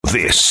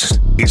This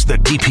is the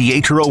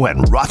DiPietro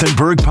and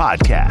Rothenberg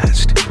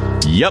podcast.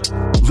 Yep.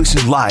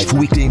 Listen live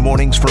weekday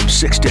mornings from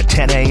 6 to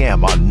 10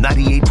 a.m. on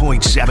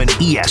 98.7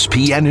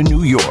 ESPN in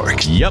New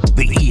York. Yep.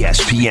 The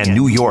ESPN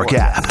New York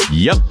app.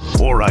 Yep.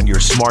 Or on your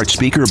smart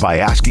speaker by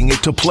asking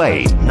it to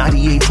play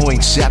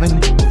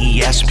 98.7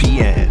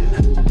 ESPN.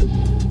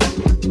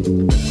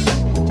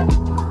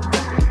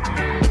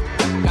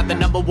 Got the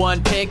number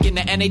one pick in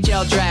the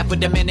NHL draft,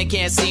 but the minute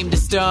can't seem to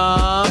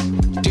stump.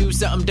 Do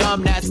something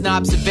dumb, that's an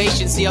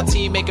observation.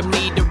 CLT make them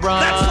need to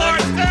run. That's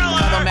Lawrence Taylor!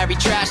 Call them every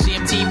trash,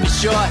 CMT for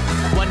short.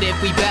 Wonder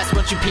if we best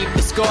once you peep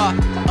the score.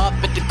 Up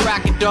at the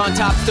crack of dawn,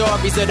 top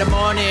stories of the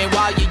morning.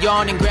 While you're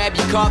yawning, grab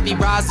your coffee,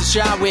 rise to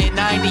shine with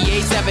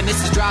 98.7.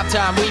 This is Drop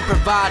Time. We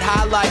provide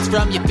highlights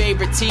from your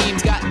favorite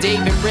teams. Got Dave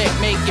and Rick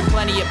making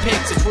plenty of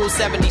picks. It's Rule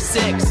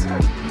 76.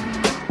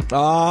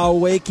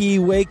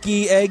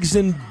 Wakey, eggs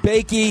and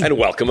bakey. And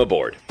welcome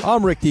aboard.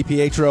 I'm Rick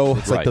DiPietro.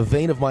 It's right. like the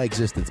vein of my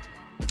existence.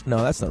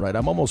 No, that's not right.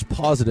 I'm almost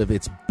positive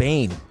it's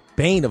bane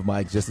of my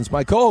existence.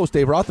 My co-host,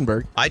 Dave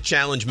Rothenberg. I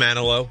challenge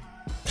Manilow.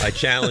 I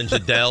challenge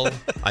Adele.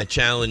 I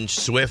challenge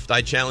Swift.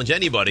 I challenge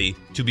anybody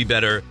to be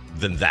better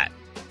than that.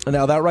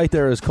 Now, that right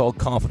there is called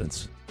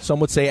confidence.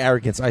 Some would say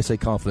arrogance. I say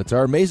confidence.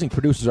 Our amazing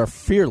producers, our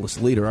fearless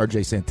leader,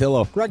 RJ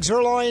Santillo. Greg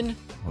Zerloin.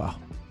 Wow.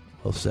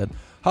 Well said.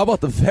 How about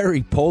the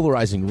very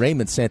polarizing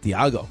Raymond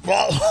Santiago? You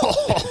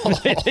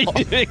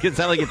make it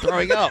sound like you're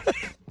throwing up.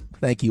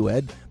 Thank you,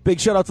 Ed. Big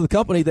shout out to the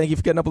company. Thank you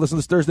for getting up and listening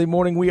this Thursday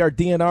morning. We are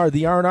DNR,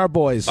 the R&R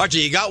boys.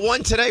 Archie, you got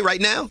one today,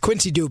 right now?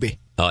 Quincy Doobie.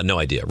 No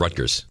idea.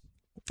 Rutgers.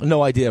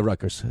 No idea,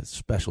 Rutgers. It's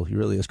special. He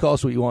really is. Call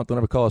us what you want. Don't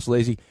ever call us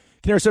lazy. You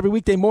can hear us every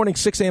weekday morning,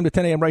 6 a.m. to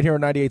 10 a.m. right here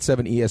on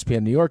 98.7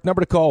 ESPN New York.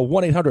 Number to call,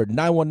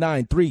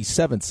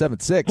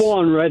 1-800-919-3776.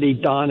 Born ready,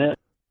 Donna.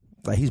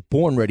 He's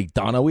born ready,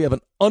 Donna. We have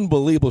an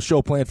unbelievable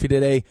show planned for you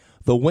today.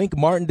 The Wink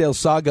Martindale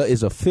saga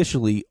is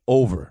officially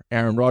over.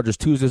 Aaron Rodgers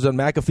Tuesdays on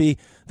McAfee.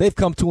 They've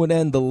come to an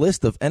end. The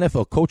list of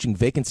NFL coaching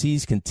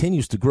vacancies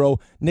continues to grow.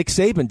 Nick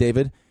Saban,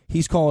 David,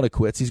 he's calling it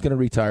quits. He's going to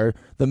retire.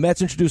 The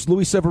Mets introduced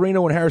Luis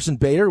Severino and Harrison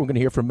Bader. We're going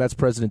to hear from Mets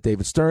president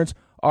David Stearns.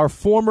 Our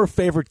former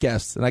favorite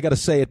guest, and I got to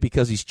say it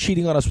because he's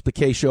cheating on us with the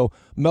K Show,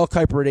 Mel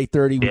Kiper at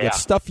 8:30. We got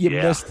stuff you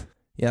missed.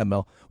 Yeah,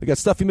 Mel. We got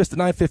stuff you missed at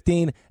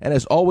 9:15, and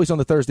as always on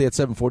the Thursday at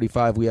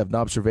 7:45, we have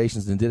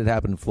observations and did it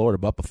happen in Florida.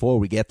 But before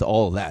we get to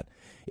all of that,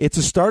 it's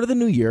the start of the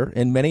new year,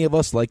 and many of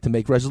us like to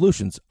make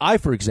resolutions. I,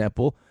 for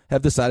example,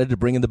 have decided to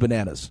bring in the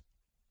bananas.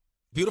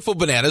 Beautiful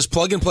bananas,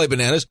 plug-and-play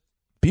bananas.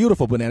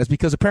 Beautiful bananas,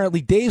 because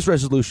apparently Dave's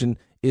resolution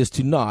is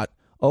to not,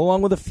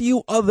 along with a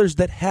few others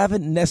that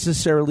haven't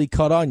necessarily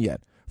caught on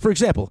yet. For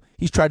example,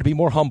 he's tried to be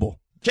more humble.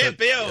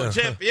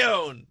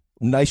 Champion.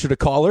 Nicer to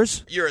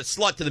callers. You're a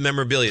slut to the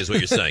memorabilia is what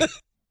you're saying.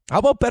 How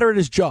about better at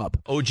his job?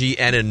 OG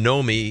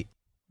Ananomi.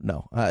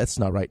 No, that's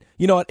not right.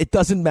 You know what? It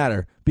doesn't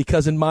matter,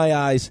 because in my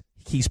eyes,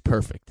 he's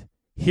perfect.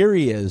 Here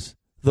he is,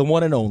 the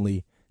one and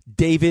only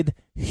David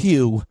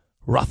Hugh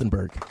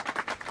Rothenberg.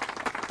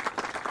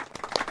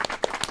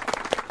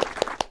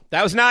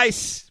 That was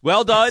nice.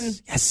 Well done.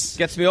 Yes.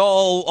 Gets me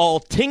all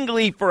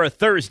tingly for a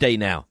Thursday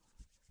now.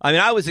 I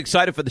mean, I was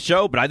excited for the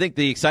show, but I think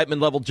the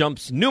excitement level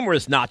jumps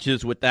numerous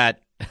notches with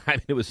that. I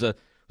mean, it was a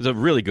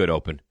really good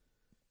open.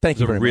 Thank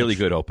you very much. It was a really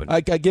good open.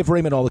 I give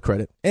Raymond all the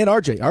credit. And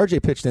RJ.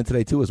 RJ pitched in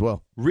today, too, as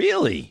well.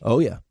 Really? Oh,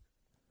 yeah.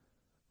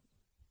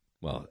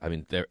 Well, I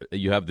mean,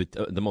 you have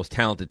the most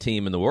talented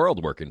team in the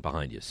world working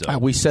behind you. So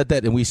We said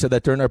that, and we said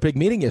that during our big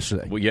meeting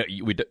yesterday. Well, yeah,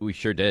 we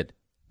sure did.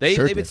 They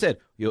even said,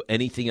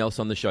 anything else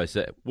on the show? I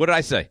said, what did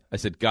I say? I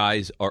said,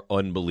 guys are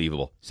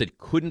unbelievable. I said,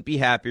 couldn't be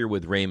happier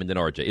with Raymond and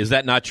RJ. Is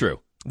that not true?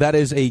 That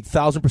is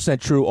 1,000%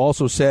 true.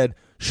 Also said,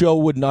 show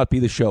would not be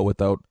the show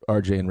without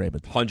RJ and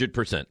Raymond.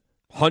 100%.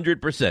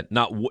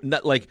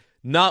 100%.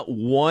 Not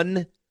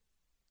one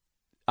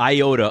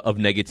iota of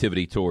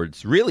negativity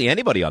towards really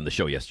anybody on the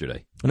show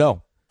yesterday.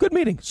 No. Good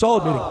meeting.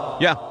 Solid meeting.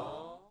 Yeah.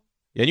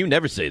 And you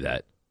never say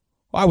that.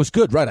 Well, I was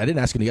good, right? I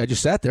didn't ask any. I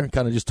just sat there and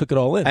kind of just took it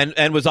all in.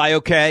 And was I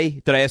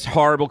okay? Did I ask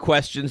horrible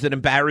questions that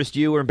embarrassed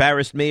you or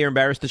embarrassed me or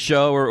embarrassed the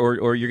show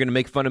or you're going to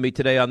make fun of me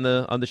today on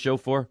the show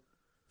for?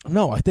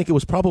 No, I think it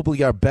was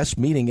probably our best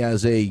meeting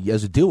as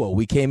a duo.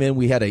 We came in,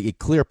 we had a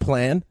clear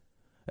plan,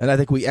 and I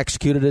think we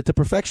executed it to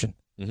perfection.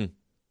 Mm-hmm.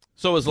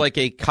 So it was like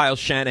a Kyle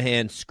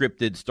Shanahan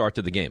scripted start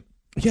to the game.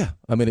 Yeah.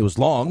 I mean, it was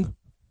long.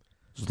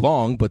 It was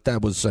long, but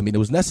it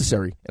was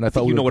necessary. And I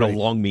thought you know what a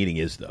long meeting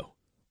is, though.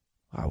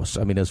 It was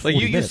 40 minutes.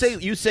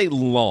 You say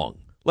long.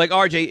 Like,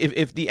 RJ,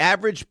 if the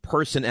average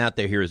person out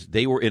there hears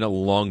they were in a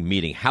long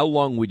meeting, how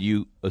long would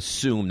you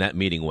assume that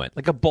meeting went?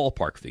 Like a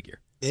ballpark figure.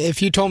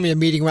 If you told me a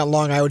meeting went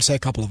long, I would say a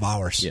couple of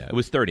hours. Yeah, it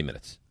was 30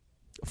 minutes.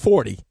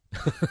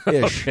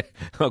 40-ish.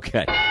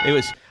 Okay. It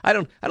was. I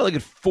don't look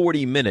at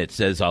 40 minutes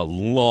as a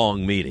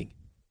long meeting.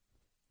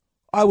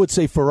 I would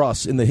say for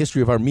us, in the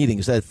history of our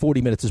meetings, that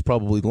 40 minutes is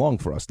probably long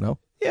for us, no?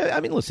 Yeah,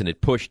 I mean, listen,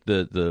 it pushed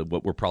the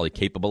what we're probably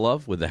capable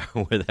of with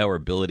our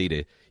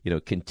ability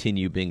to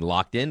continue being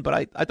locked in. But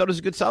I thought it was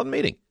a good, solid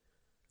meeting.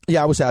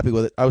 Yeah, I was happy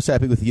with it. I was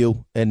happy with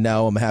you, and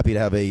now I'm happy to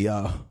have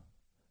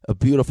a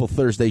beautiful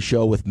Thursday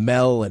show with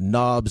Mel and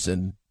Knobs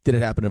and Did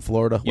it happen in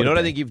Florida? You know what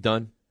I think you've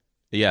done?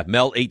 Yeah,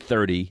 Mel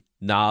 8:30,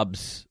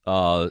 Knobs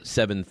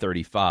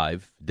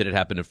 7:35. Did it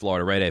happen in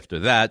Florida right after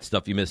that?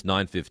 Stuff You Missed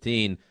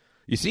 9:15.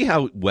 You see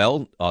how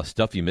well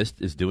Stuff You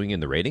Missed is doing in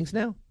the ratings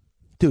now?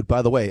 Dude,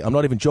 by the way, I'm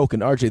not even joking,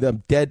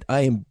 RJ.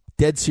 I am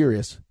dead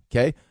serious,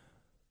 okay?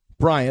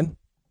 Brian,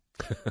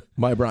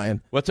 my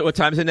Brian. What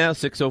time is it now?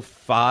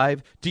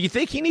 6:05. Do you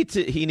think he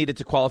needed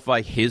to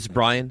qualify his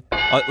Brian?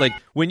 Like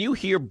when you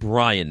hear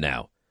Brian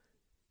now,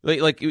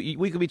 like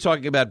we could be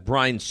talking about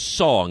Brian's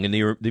song, and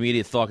the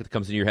immediate thought that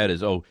comes in your head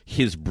is, oh,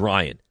 his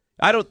Brian.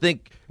 I don't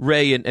think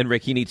Ray and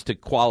Rick, he needs to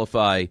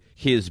qualify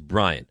his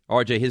Brian.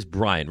 RJ, his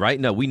Brian, right?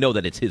 No, we know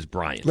that it's his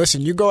Brian.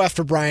 Listen, you go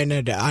after Brian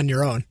on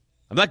your own.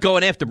 I'm not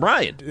going after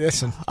Brian.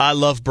 Listen. I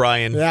love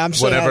Brian, yeah, I'm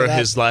whatever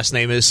his last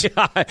name is.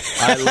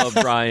 I love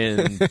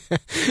Brian.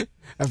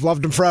 I've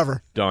loved him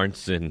forever.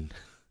 Darnson.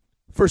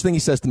 First thing he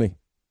says to me,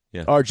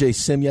 yeah. RJ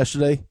Sim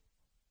yesterday,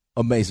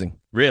 amazing.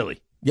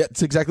 Really? Yeah,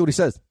 it's exactly what he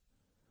says.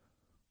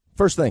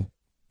 First thing,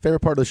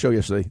 favorite part of the show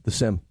yesterday, the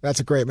Sim. That's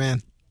a great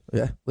man.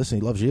 Yeah, listen,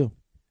 he loves you.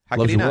 How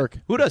loves can he your not? work.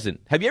 Who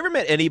doesn't? Have you ever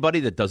met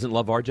anybody that doesn't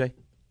love RJ?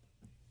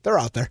 They're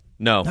out there.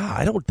 No. Nah,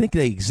 I don't think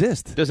they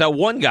exist. There's that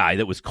one guy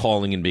that was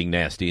calling and being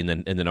nasty, and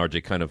then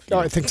RJ kind of.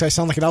 I think I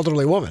sound like an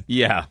elderly woman.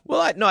 Yeah. Well,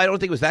 I don't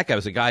think it was that guy. It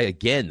was a guy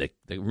again.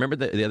 Remember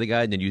the other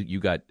guy, and then you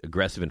got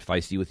aggressive and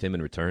feisty with him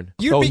in return.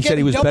 You'd be he said he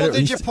getting was better.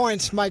 double-digit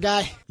points, my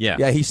guy. Yeah.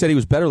 Yeah, he said he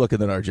was better looking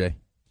than RJ.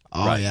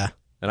 Oh, Right. yeah.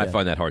 And I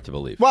find that hard to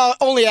believe. Well,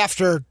 only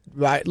after.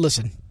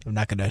 Listen, I'm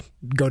not going to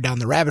go down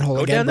the rabbit hole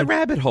Go again. down the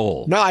rabbit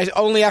hole. No,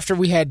 only after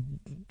we had.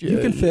 You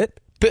can fit.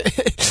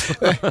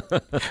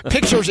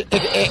 Pictures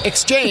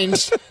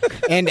exchanged,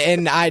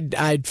 and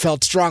I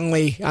felt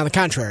strongly on the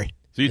contrary.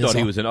 So you thought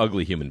he was an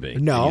ugly human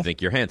being? No. And you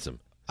think you're handsome?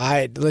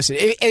 Listen.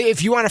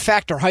 If you want to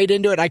factor height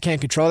into it, I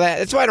can't control that.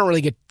 That's why I don't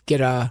really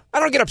I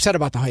don't get upset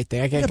about the height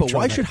thing. I can't. Yeah, but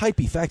control why that. should height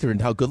be factored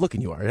into how good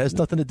looking you are? It has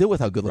nothing to do with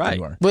how good looking Right.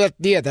 you are. Well,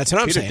 yeah, that's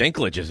what I'm Peter saying.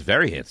 Dinklage is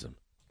very handsome.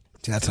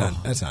 That's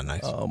not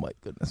nice. Oh my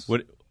goodness!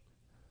 What?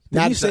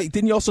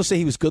 Didn't you also say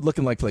he was good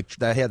looking, like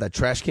that? He had that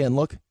trash can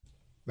look,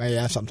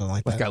 Yeah, something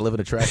like like that. I live in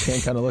a trash can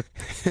kind of look.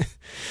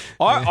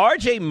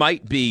 RJ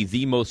might be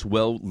the most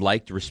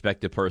well-liked,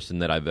 respected person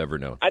that I've ever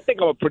known. I think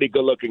I'm a pretty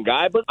good-looking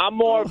guy, but I'm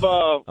more of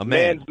a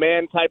man. man's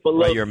man type of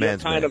look. Right, you're a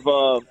man's kind man.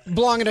 of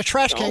Belong in a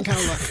trash can kind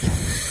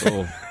of look.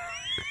 Oh.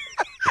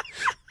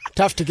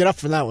 Tough to get up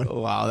from that one.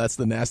 Oh, wow, that's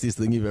the nastiest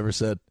thing you've ever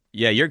said.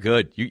 Yeah, you're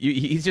good.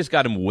 He's just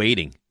got him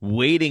waiting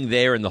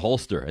there in the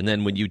holster, and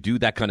then when you do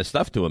that kind of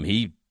stuff to him,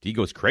 he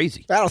goes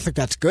crazy. I don't think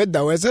that's good,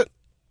 though, is it?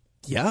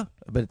 Yeah,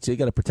 but you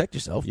got to protect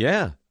yourself.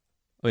 Yeah,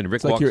 I mean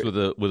Rick like walks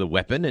with a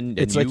weapon, and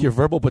It's like your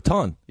verbal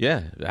baton.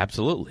 Yeah,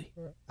 absolutely.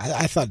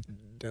 I thought.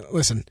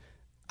 Listen,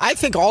 I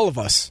think all of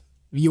us.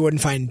 You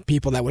wouldn't find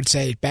people that would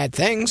say bad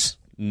things.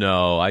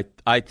 No,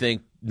 I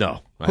think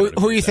no.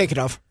 Who are you thinking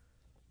of?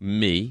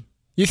 Me.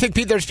 You think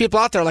there's people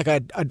out there like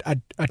a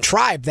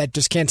tribe that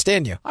just can't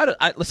stand you?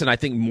 Listen, I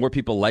think more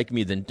people like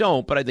me than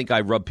don't, but I think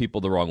I rub people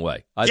the wrong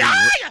way.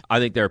 I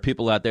think there are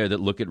people out there that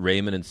look at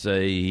Raymond and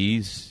say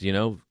he's,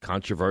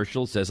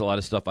 controversial, says a lot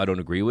of stuff I don't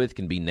agree with,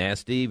 can be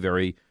nasty,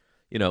 very,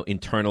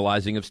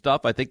 internalizing of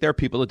stuff. I think there are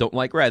people that don't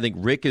like Ray. I think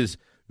Rick is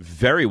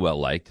very well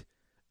liked,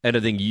 and I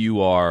think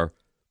you are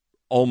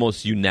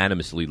almost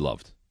unanimously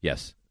loved.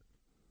 Yes.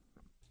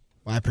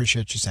 Well, I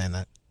appreciate you saying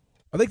that.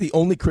 I think the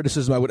only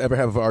criticism I would ever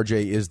have of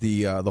RJ is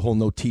the whole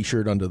no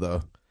T-shirt under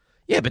the.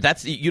 Yeah,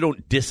 but you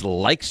don't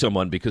dislike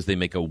someone because they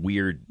make a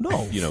weird,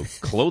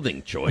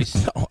 clothing choice.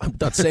 No, I'm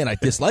not saying I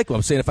dislike him.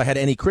 I'm saying if I had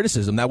any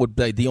criticism, that would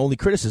be the only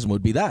criticism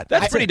would be that.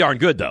 That's pretty darn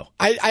good, though.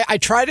 I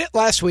tried it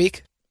last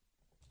week.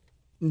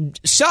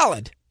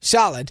 Solid.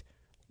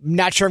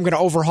 Not sure I'm going to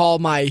overhaul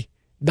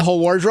the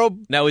whole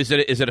wardrobe. Now, is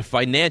it a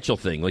financial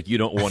thing? Like you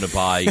don't want to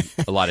buy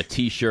a lot of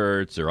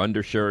T-shirts or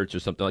undershirts or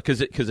something like?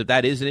 Because if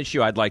that is an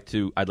issue, I'd like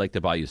to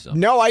buy you some.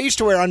 No, I used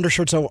to wear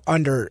undershirts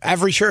under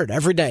every shirt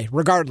every day,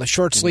 regardless,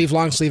 short sleeve,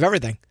 long sleeve,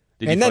 everything.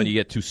 Did you find you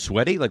get too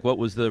sweaty? Like what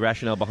was the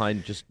rationale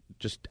behind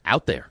just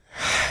out there?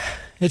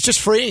 It's just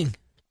freeing.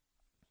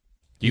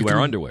 Do you wear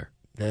underwear?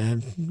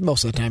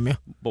 Most of the time, yeah.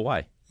 But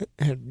why?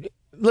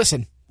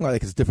 Listen. Well, I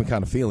think it's a different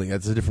kind of feeling.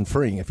 It's a different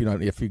freeing if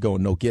you go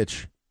no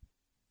gitch.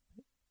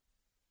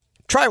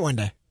 Try one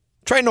day.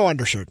 Try no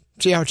undershirt.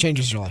 See how it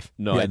changes your life.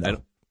 No, Yeah, I no.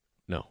 don't.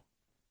 No.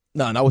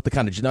 No, not with the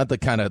kind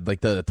of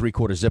like the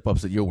 3/4 zip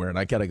ups that you're wearing.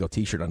 I gotta go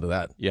T-shirt under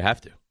that. You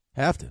have to.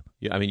 Have to.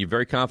 Yeah, I mean, you're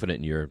very confident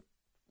in your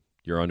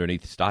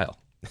underneath style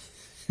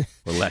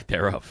or lack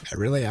thereof. I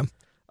really am.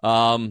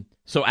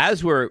 So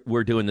as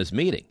we're doing this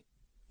meeting,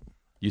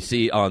 you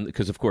see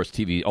because of course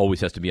TV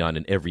always has to be on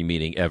in every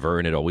meeting ever,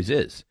 and it always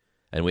is.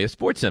 And we have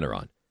SportsCenter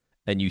on,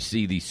 and you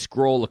see the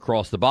scroll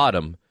across the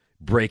bottom,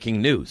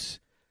 breaking news.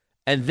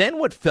 And then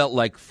what felt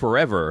like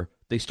forever,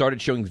 they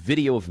started showing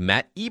video of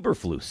Matt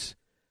Eberflus.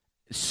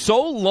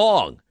 So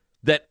long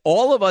that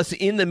all of us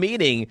in the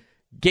meeting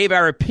gave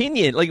our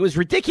opinion, like it was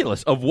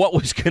ridiculous, of what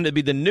was going to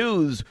be the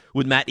news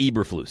with Matt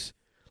Eberflus.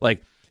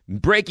 Like,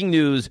 breaking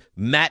news,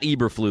 Matt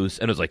Eberflus,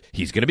 and it was like,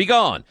 he's going to be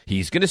gone.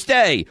 He's going to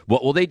stay.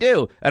 What will they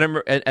do?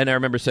 And I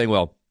remember saying,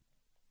 well,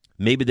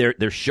 maybe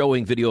they're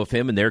showing video of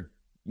him and they're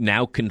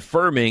now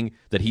confirming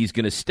that he's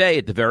going to stay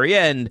at the very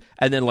end,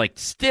 and then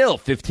still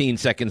 15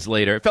 seconds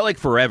later, it felt like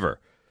forever.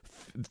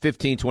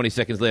 15, 20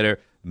 seconds later,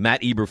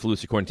 Matt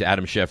Eberflus, according to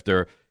Adam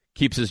Schefter,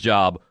 keeps his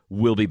job,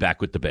 will be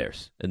back with the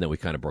Bears. And then we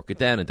kind of broke it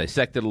down and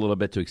dissected a little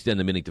bit to extend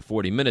the meeting to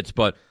 40 minutes.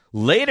 But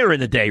later in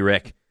the day,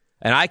 Rick,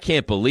 and I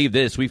can't believe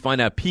this, we find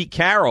out Pete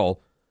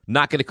Carroll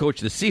not going to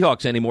coach the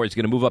Seahawks anymore. He's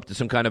going to move up to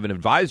some kind of an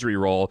advisory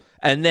role.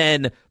 And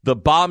then the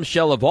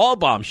bombshell of all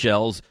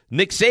bombshells,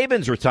 Nick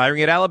Saban's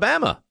retiring at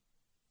Alabama.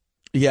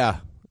 Yeah,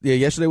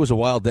 yesterday was a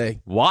wild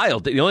day.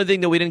 Wild. The only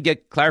thing that we didn't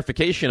get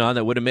clarification on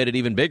that would have made it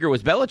even bigger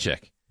was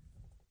Belichick.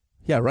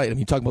 Yeah, right. I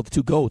mean, talking about the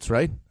two GOATs,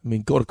 right? I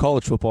mean, go to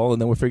college football,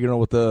 and then we're figuring out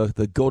what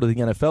the GOAT of the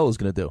NFL is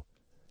going to do.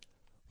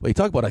 But you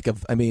talk about,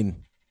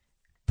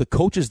 the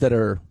coaches that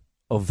are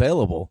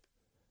available.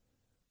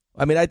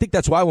 I mean, I think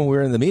that's why when we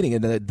were in the meeting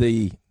and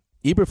the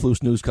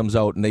Eberflus news comes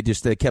out, and they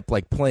kept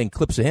playing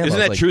clips of him. Isn't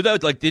that true though?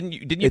 Didn't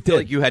you feel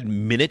like you had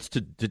minutes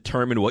to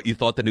determine what you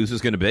thought the news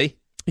was going to be?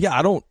 Yeah,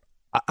 I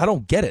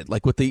don't get it.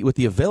 Like with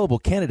the available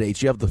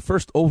candidates, you have the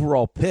first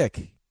overall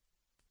pick.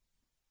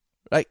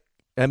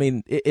 I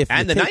mean,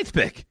 the ninth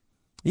pick.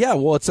 Yeah,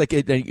 well, it's like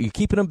are you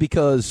keeping him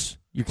because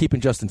you're keeping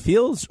Justin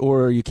Fields,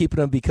 or are you keeping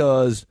him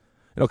because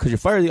you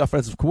fire the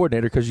offensive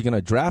coordinator because you're going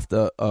to draft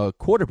a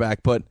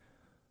quarterback? But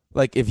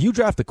if you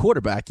draft a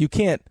quarterback, you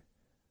can't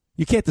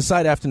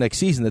decide after next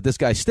season that this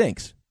guy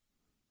stinks,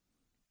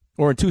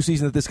 or in 2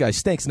 seasons that this guy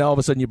stinks. Now all of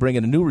a sudden you bring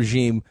in a new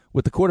regime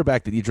with the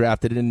quarterback that you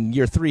drafted, and in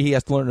year 3 he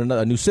has to learn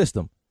a new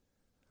system.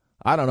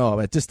 I don't know.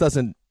 It just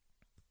doesn't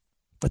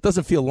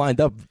feel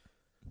lined up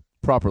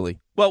properly.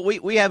 Well,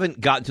 we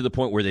haven't gotten to the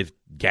point where they've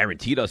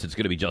guaranteed us it's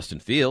going to be Justin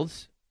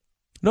Fields.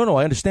 No,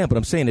 I understand, but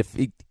I'm saying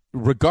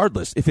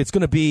regardless, if it's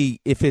going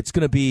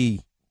to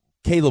be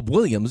Caleb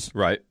Williams,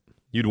 right?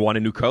 You'd want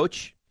a new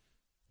coach.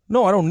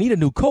 No, I don't need a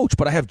new coach,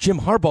 but I have Jim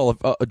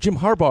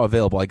Harbaugh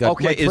available. I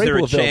got Mike is Vrabel there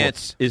a available.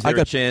 chance? Is there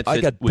a chance?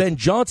 I got Ben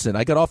Johnson.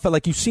 I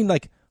got you've seen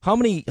how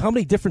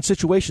many different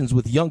situations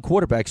with young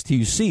quarterbacks do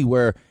you see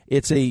where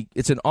it's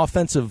an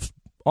offensive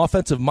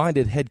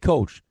minded head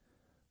coach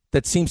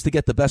that seems to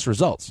get the best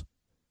results?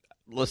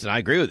 Listen, I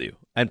agree with you.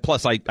 And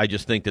plus, I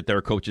just think that there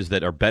are coaches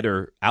that are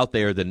better out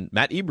there than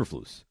Matt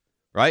Eberflus,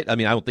 right? I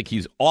mean, I don't think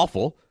he's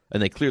awful,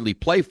 and they clearly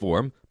play for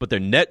him, but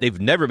they've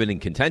never been in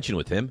contention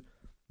with him.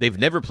 They've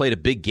never played a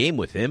big game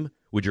with him.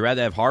 Would you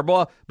rather have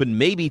Harbaugh? But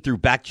maybe through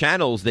back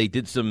channels, they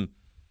did some,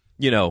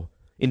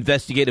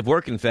 investigative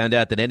work and found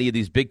out that any of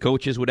these big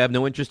coaches would have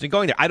no interest in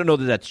going there. I don't know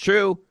that that's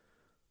true,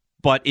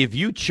 but if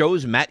you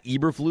chose Matt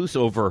Eberflus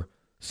over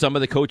some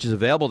of the coaches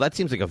available, that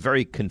seems like a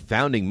very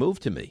confounding move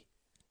to me.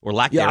 Or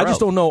lack thereof. I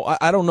just don't know.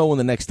 I don't know when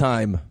the next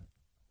time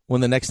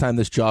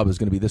this job is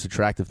going to be this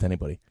attractive to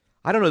anybody.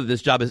 I don't know that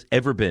this job has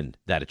ever been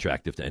that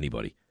attractive to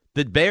anybody.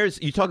 The Bears,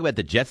 you talk about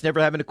the Jets never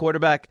having a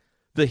quarterback.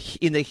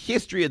 In the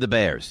history of the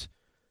Bears,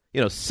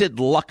 Sid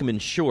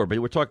Luckman, sure, but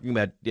we're talking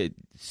about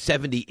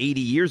 70,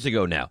 80 years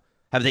ago now.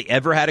 Have they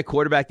ever had a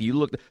quarterback that you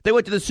look? They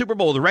went to the Super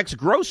Bowl, the Rex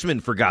Grossman,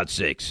 for God's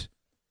sakes.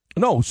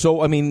 No,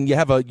 so I mean, you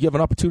have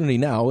an opportunity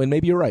now, and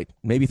maybe you're right.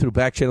 Maybe through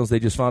back channels they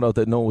just found out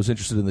that no one was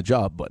interested in the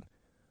job, but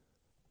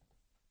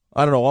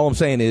I don't know. All I'm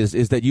saying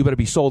is that you better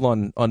be sold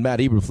on Matt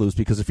Eberflus,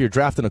 because if you're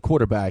drafting a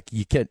quarterback,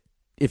 you can't.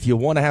 If you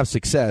want to have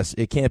success,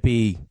 it can't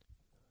be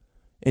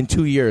in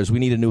 2 years. We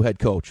need a new head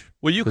coach.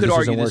 Well, you could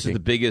argue this is the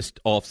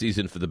biggest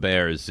offseason for the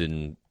Bears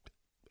in,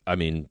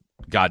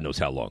 God knows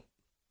how long.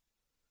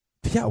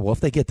 Yeah, well, if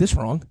they get this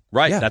wrong.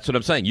 Right, yeah. That's what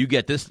I'm saying. You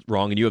get this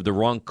wrong and you have the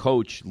wrong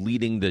coach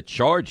leading the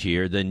charge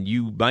here, then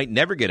you might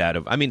never get out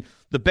of.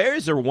 The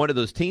Bears are one of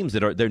those teams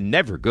that they're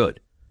never good.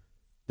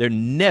 They're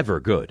never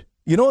good.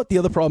 You know what the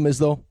other problem is,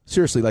 though?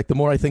 Seriously, the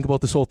more I think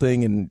about this whole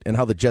thing and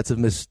how the Jets have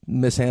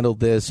mishandled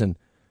this, and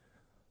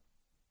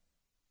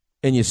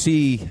you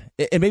see,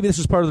 and maybe this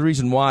is part of the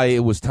reason why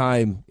it was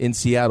time in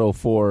Seattle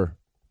for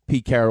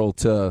Pete Carroll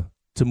to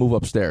move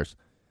upstairs.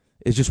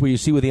 It's just where you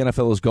see where the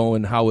NFL is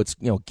going, how it's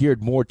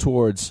geared more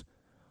towards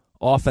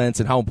offense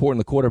and how important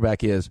the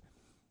quarterback is.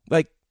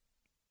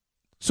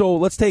 So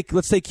let's take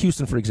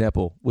Houston for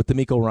example with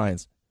DeMeco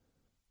Ryans.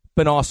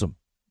 Been awesome.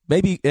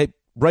 Maybe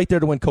right there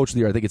to win Coach of the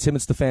Year. I think it's him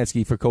and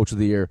Stefanski for Coach of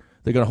the Year.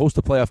 They're going to host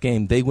a playoff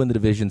game. They win the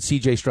division.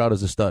 C.J. Stroud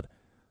is a stud.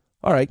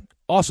 All right,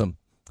 awesome.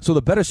 So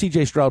the better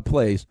C.J. Stroud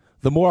plays,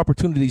 the more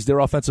opportunities their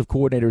offensive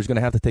coordinator is going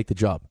to have to take the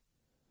job.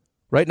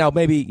 Right now,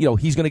 maybe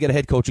he's going to get a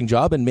head coaching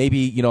job, and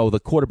maybe the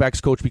quarterback's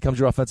coach becomes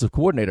your offensive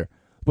coordinator.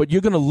 But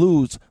you're going to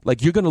lose,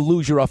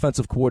 your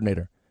offensive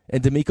coordinator.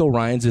 And DeMeco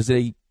Ryans is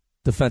a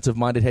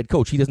defensive-minded head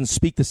coach. He doesn't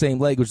speak the same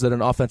language that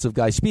an offensive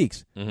guy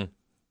speaks. Mm-hmm.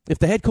 If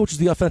the head coach is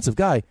the offensive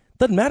guy,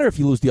 doesn't matter if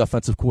you lose the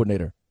offensive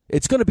coordinator.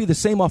 It's going to be the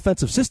same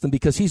offensive system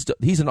because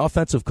he's an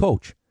offensive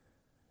coach.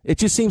 It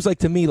just seems like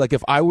to me,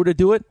 if I were to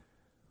do it,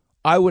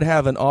 I would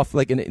have and I was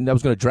going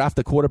to draft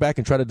a quarterback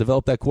and try to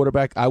develop that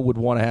quarterback. I would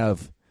want to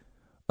have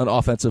an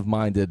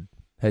offensive-minded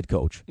head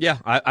coach. Yeah,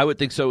 I would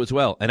think so as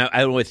well. And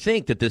I would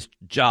think that this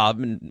job,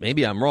 and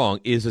maybe I'm wrong,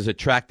 is as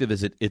attractive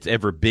as it's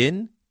ever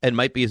been and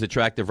might be as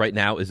attractive right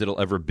now as it'll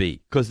ever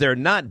be because they're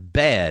not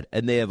bad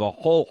and they have a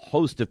whole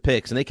host of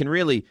picks and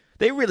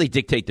they really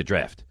dictate the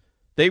draft.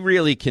 They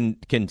really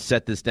can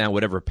set this down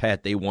whatever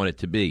path they want it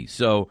to be.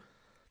 So,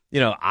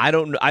 I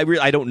don't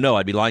know.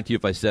 I'd be lying to you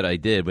if I said I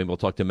did. Maybe we'll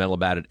talk to Mel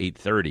about it at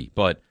 8:30.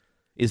 But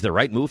is the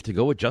right move to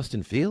go with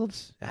Justin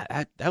Fields?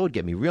 That would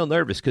get me real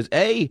nervous because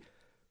I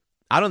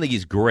don't think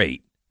he's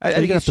great. You're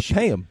gonna have to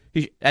pay him,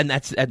 and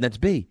that's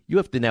B. You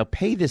have to now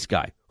pay this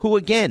guy who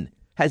again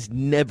has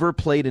never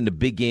played in a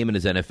big game in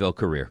his NFL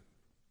career,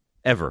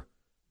 ever.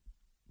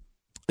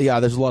 Yeah,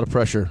 there's a lot of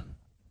pressure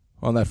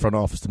on that front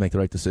office to make the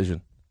right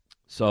decision.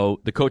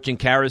 So the coaching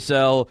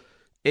carousel,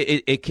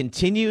 it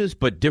continues,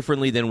 but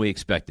differently than we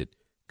expected.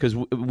 Because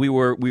we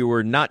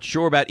were not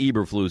sure about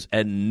Eberflus,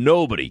 and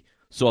nobody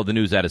saw the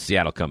news out of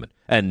Seattle coming.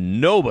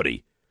 And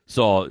nobody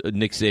saw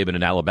Nick Saban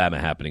in Alabama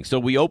happening. So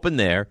we open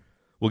there.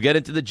 We'll get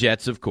into the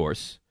Jets, of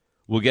course.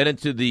 We'll get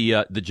into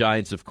the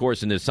Giants, of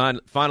course. And there's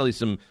finally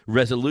some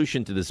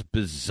resolution to this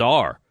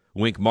bizarre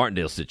Wink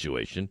Martindale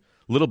situation.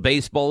 Little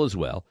baseball as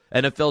well.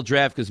 NFL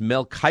draft because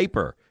Mel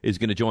Kiper is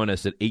going to join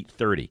us at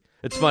 8:30.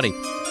 It's funny.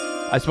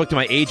 I spoke to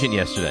my agent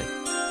yesterday,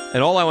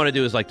 and all I want to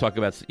do is talk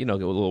about a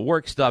little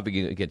work stuff. We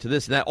can get to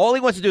this and that. All he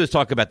wants to do is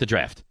talk about the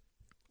draft.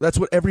 That's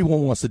what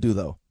everyone wants to do,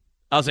 though.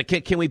 I was like,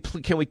 can we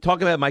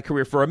talk about my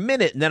career for a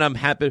minute, and then I'm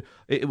happy.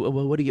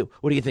 What do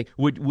you think?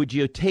 Would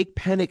you take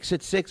Penix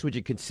at 6? Would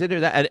you consider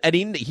that?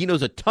 And he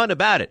knows a ton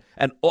about it.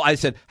 And I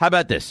said, how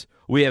about this?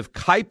 We have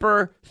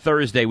Kiper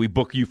Thursday. We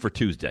book you for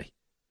Tuesday.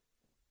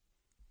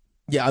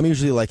 Yeah, I'm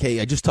usually like, hey,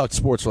 I just talked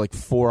sports for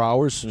 4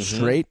 hours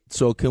straight.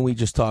 So can we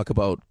just talk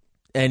about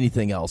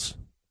anything else?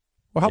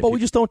 Or how about we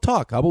just don't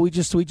talk? How about we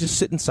just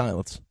sit in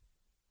silence?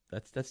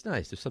 That's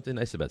nice. There's something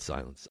nice about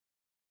silence.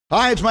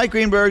 Hi, it's Mike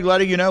Greenberg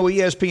letting you know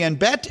ESPN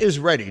Bet is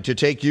ready to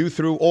take you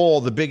through all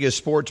the biggest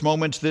sports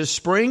moments this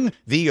spring.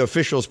 The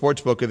official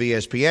sportsbook of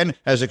ESPN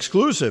has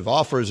exclusive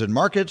offers and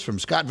markets from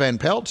Scott Van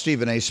Pelt,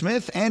 Stephen A.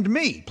 Smith, and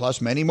me,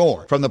 plus many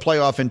more. From the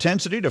playoff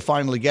intensity to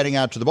finally getting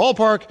out to the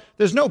ballpark,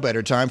 there's no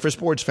better time for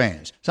sports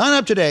fans. Sign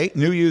up today.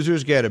 New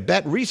users get a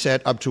bet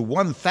reset up to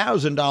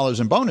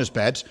 $1,000 in bonus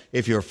bets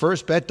if your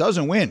first bet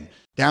doesn't win.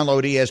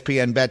 Download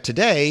ESPN Bet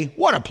today.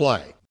 What a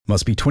play.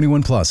 Must be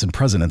 21 plus and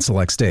present in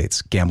select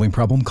states. Gambling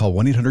problem? Call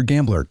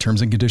 1-800-GAMBLER.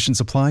 Terms and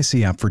conditions apply.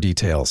 See app for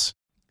details.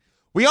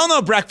 We all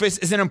know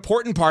breakfast is an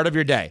important part of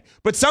your day.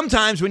 But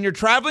sometimes when you're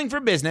traveling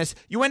for business,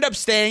 you end up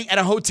staying at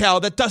a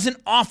hotel that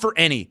doesn't offer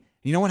any.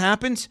 You know what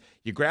happens?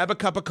 You grab a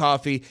cup of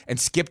coffee and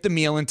skip the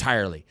meal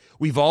entirely.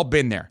 We've all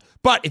been there.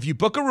 But if you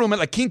book a room at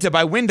La Quinta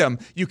by Wyndham,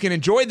 you can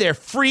enjoy their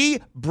free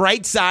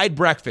Bright Side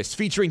breakfast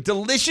featuring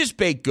delicious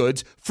baked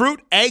goods,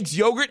 fruit, eggs,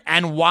 yogurt,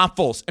 and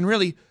waffles. And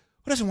really,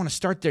 who doesn't want to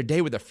start their day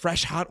with a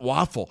fresh, hot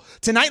waffle?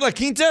 Tonight, La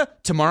Quinta,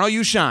 tomorrow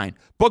you shine.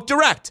 Book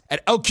direct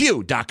at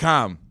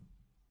LQ.com.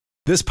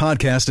 This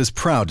podcast is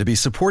proud to be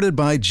supported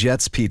by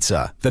Jets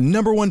Pizza, the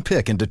 #1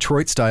 pick in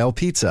Detroit-style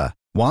pizza.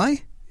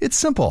 Why? It's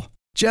simple.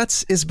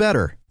 Jets is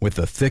better. With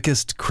the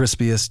thickest,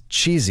 crispiest,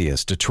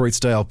 cheesiest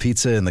Detroit-style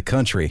pizza in the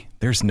country,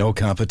 there's no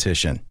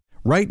competition.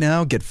 Right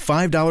now, get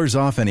 $5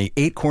 off any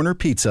 8-corner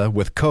pizza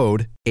with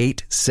code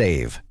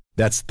 8SAVE.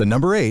 That's the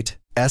number 8,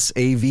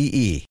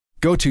 SAVE.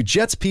 Go to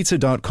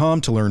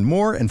jetspizza.com to learn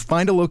more and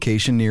find a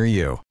location near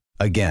you.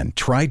 Again,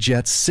 try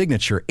Jet's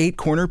signature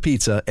 8-corner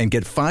pizza and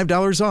get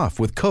 $5 off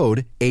with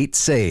code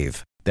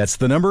 8SAVE. That's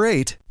the number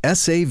 8,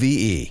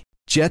 SAVE.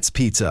 Jet's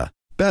Pizza.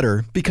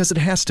 Better because it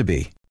has to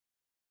be.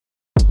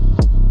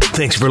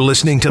 Thanks for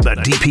listening to the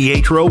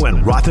DiPietro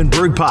and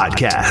Rothenberg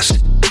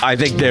podcast. I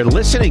think they're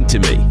listening to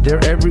me.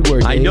 They're everywhere,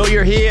 Dave. I know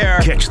you're here.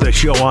 Catch the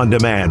show on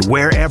demand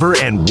wherever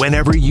and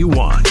whenever you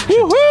want.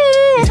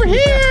 Woohoo! Over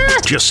here!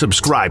 Just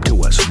subscribe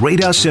to us,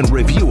 rate us, and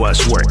review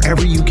us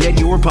wherever you get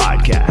your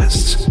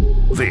podcasts.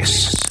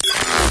 This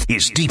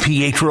is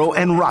DiPietro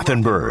and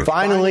Rothenberg.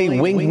 Finally,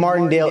 Wink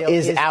Martindale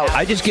is out.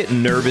 I just get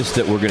nervous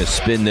that we're going to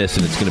spin this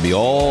and it's going to be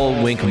all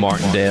Wink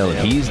Martindale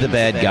and he's the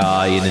bad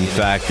guy. And in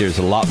fact, there's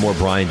a lot more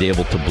Brian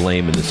Daboll to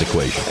blame in this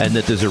equation. And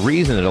that there's a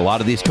reason that a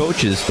lot of these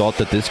coaches thought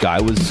that this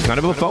guy was kind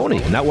of a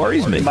phony. And that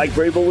worries me. Mike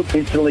Vrabel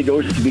instantly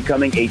goes to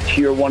becoming a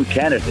Tier 1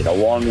 candidate,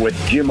 along with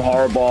Jim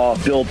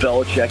Harbaugh, Bill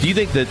Belichick. Do you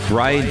think that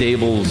Brian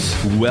Daboll's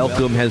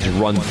welcome has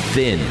run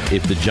thin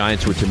if the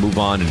Giants were to move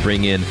on and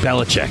bring in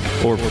Belichick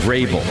or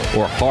Vrabel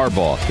or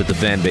Harbaugh, that the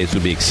fan base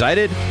would be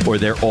excited, or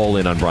they're all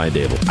in on Brian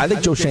Daboll? I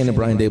think Joe Shane and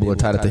Brian Daboll are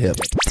tied at the hip.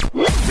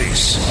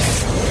 This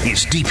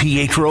is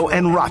DiPietro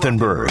and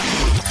Rothenberg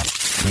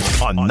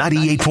on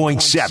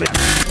 98.7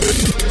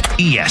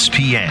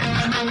 ESPN.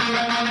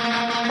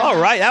 All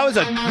right, that was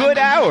a good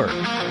hour.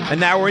 And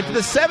now we're into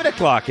the 7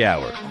 o'clock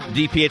hour.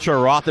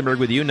 DiPietro Rothenberg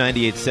with you,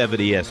 98.7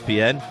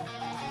 ESPN.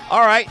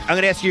 All right, I'm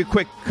going to ask you a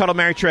quick Cuddle,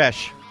 Marry,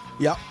 Trash.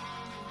 Yep.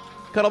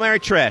 Cuddle, Marry,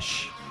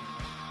 Trash.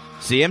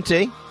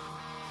 CMT.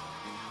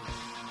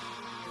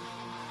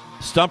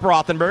 Stump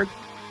Rothenberg.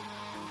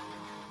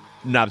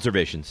 And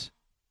observations.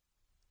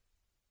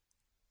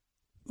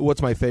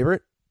 What's my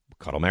favorite?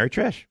 Cuddle, Marry,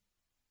 Trash.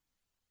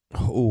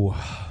 Oh.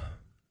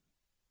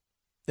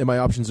 And my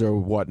options are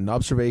what? And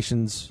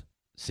observations?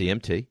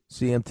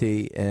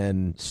 CMT,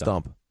 and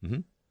Stump. Mm-hmm.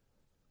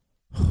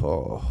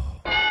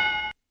 Oh.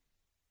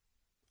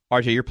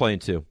 RJ, you're playing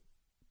too.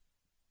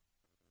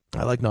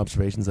 I like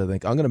Knobservations, I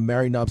think. I'm going to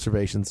marry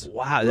Knobservations.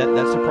 Wow,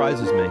 that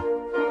surprises me.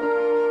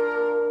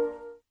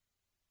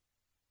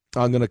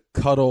 I'm going to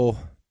cuddle.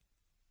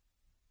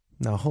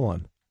 Now, hold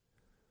on.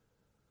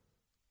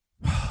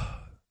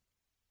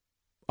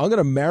 I'm going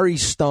to marry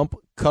Stump,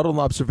 cuddle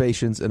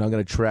Knobservations, and I'm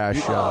going to trash.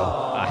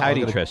 How do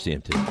you trash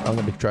CMT? I'm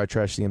going to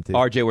trash CMT.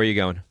 RJ, where are you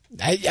going?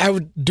 I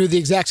would do the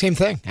exact same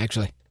thing,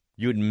 actually.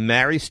 You would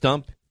marry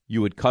Stump,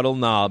 you would cuddle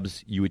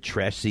Knobs, you would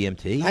trash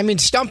CMT? I mean,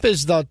 Stump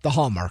is the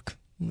hallmark.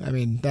 I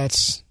mean,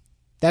 that's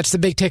the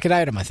big ticket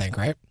item, I think,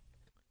 right?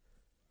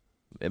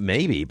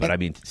 Maybe, but I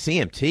mean,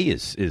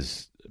 CMT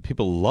is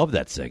people love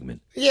that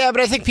segment. Yeah,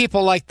 but I think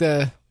people like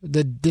the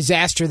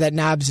disaster that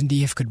Knobs and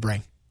DF could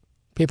bring.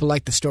 People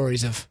like the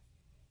stories of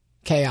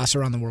chaos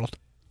around the world.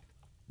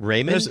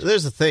 Raymond?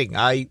 There's the thing.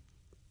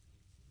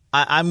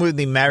 I'm with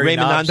the Mary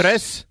Raymond Knobs.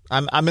 Andres?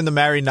 I'm in the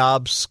Mary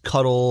Knobs,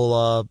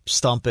 cuddle,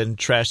 Stump, and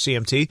trash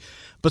CMT.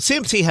 But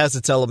CMT has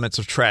its elements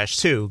of trash,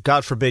 too.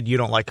 God forbid you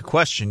don't like a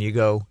question. You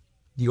go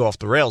off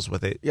the rails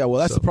with it. Yeah, well,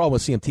 that's the problem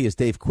with CMT is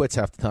Dave quits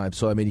half the time.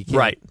 So, I mean, you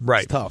can't.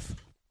 Right. It's tough.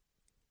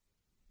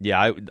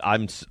 Yeah,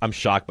 I'm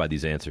shocked by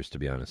these answers, to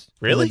be honest.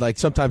 Really? I mean, like,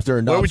 sometimes they're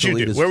Knobs.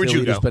 Where would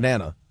you go?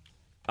 Banana.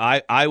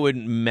 I would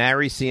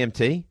marry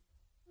CMT.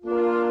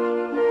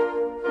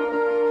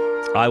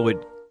 I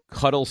would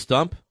cuddle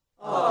Stump.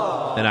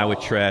 And I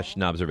would trash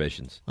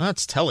Knobservations. Well,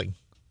 that's telling.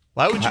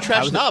 Why would you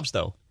trash Knobs,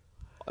 though?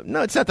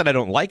 No, it's not that I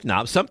don't like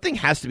Knobs. Something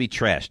has to be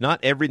trashed. Not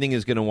everything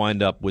is going to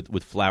wind up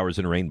with flowers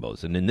and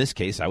rainbows. And in this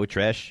case, I would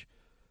trash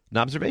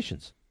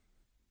Knobservations.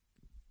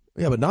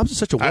 Yeah, but Knobs is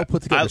such a well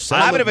put together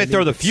sound. How about if I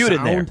throw the feud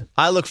in there?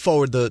 I look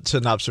forward to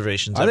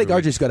Knobservations. I think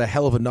RJ's got a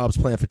hell of a Knobs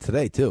plan for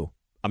today, too.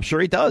 I'm sure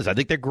he does. I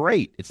think they're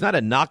great. It's not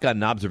a knock on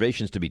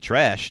Knobservations to be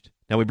trashed.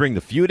 Now we bring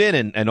the feud in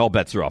and all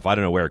bets are off. I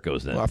don't know where it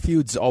goes then. Well, our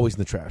feud's always in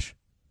the trash.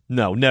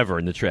 No, never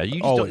in the trash. You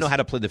just Always. don't know how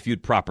to play the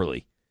feud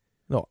properly.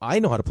 No, I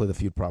know how to play the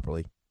feud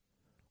properly.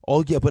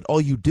 But all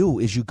you do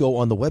is you go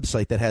on the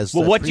website that has.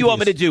 Well, what do you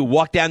want me to do?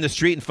 Walk down the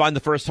street and find the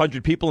first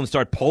 100 people and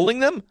start polling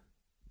them?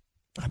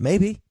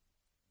 Maybe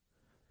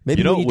when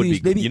you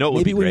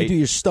do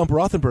your Stump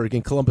Rothenberg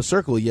in Columbus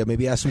Circle,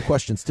 maybe ask some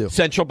questions too.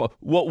 Central.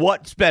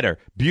 What's better?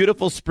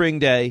 Beautiful spring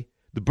day.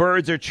 The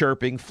birds are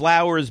chirping,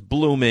 flowers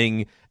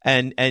blooming,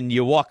 and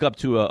you walk up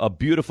to a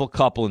beautiful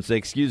couple and say,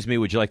 "Excuse me,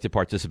 would you like to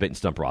participate in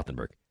Stump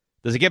Rothenberg?"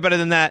 Does it get better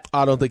than that?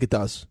 I don't think it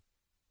does.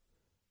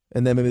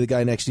 And then maybe the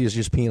guy next to you is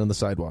just peeing on the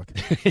sidewalk.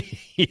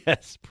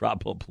 Yes,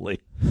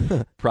 probably.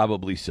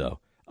 Probably so.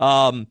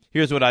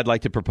 Here's what I'd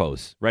like to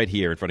propose right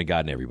here in front of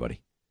God and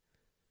everybody.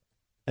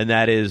 And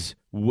that is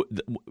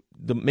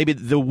maybe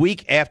the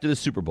week after the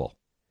Super Bowl.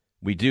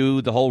 We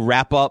do the whole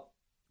wrap-up.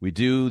 We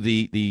do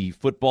the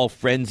football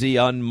frenzy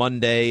on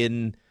Monday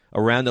and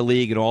around the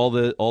league and all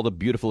the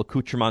beautiful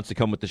accoutrements that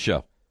come with the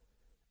show.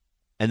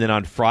 And then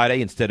on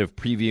Friday, instead of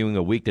previewing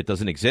a week that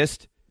doesn't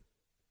exist,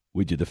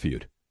 we do the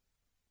feud.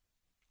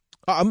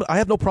 I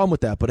have no problem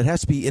with that, but it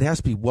has to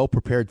be well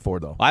prepared for,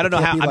 though. I don't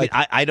know how.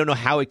 I don't know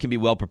how it can be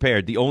well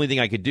prepared. The only thing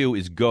I could do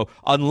is go,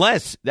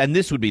 unless, and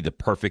this would be the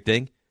perfect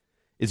thing,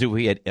 is if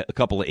we had a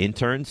couple of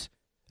interns,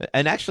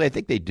 and actually I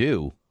think they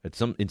do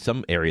in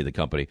some area of the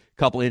company. A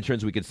couple of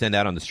interns we could send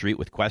out on the street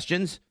with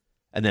questions,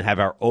 and then have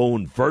our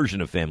own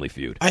version of Family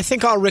Feud. I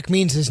think all Rick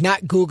means is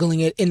not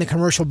Googling it in the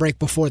commercial break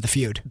before the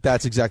feud.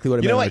 That's exactly what I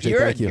meant. You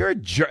know what? You're a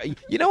jerk.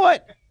 You know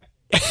what?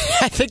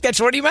 I think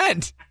that's what he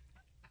meant.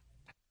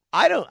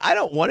 I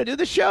don't want to do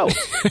the show.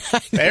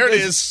 There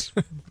it is.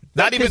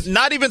 Not even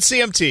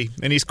CMT,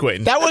 and he's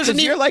quitting. That wasn't.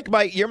 You're like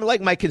my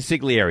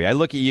consigliere. I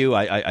look at you.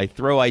 I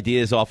throw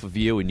ideas off of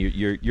you, and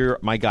you're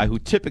my guy who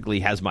typically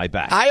has my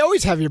back. I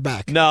always have your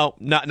back. No,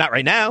 not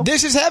right now.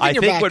 This is having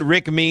your back. I back. think what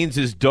Rick means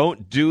is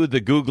don't do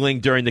the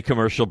Googling during the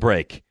commercial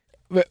break.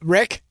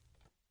 Rick,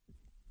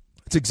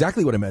 that's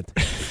exactly what I meant.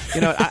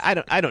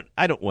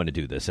 I don't want to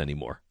do this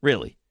anymore.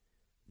 Really.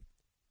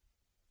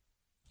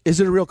 Is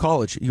it a real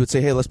college? You would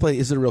say, hey, let's play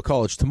Is It a Real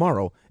College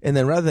tomorrow. And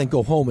then rather than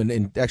go home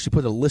and actually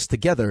put a list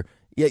together,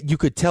 you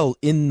could tell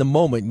in the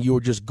moment you were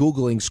just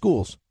Googling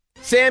schools.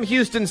 Sam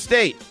Houston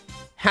State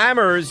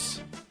hammers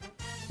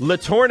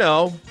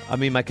Latorno. I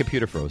mean, my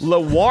computer froze.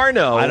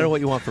 Lawarno. I don't know what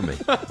you want from me.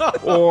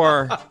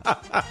 Or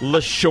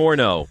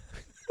Lashorno.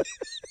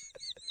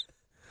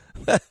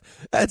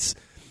 That's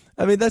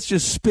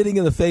just spitting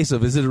in the face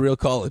of Is It a Real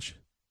College?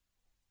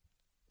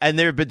 And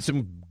there have been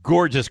some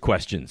gorgeous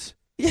questions.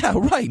 Yeah,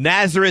 right.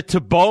 Nazareth to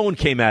Bone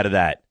came out of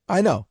that.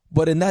 I know,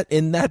 but in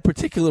that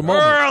particular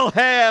moment, Earl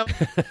Ham.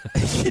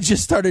 You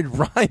just started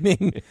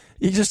rhyming.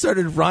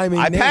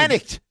 I names.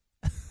 panicked.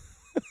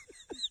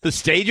 The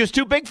stage was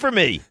too big for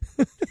me.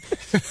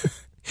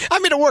 I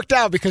mean, it worked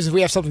out because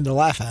we have something to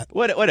laugh at.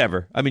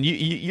 Whatever. I mean,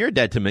 you're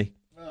dead to me.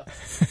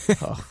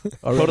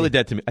 Totally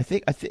dead to me. I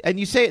think, and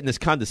you say it in this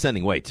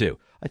condescending way too.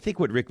 I think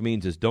what Rick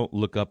means is don't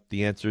look up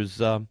the answers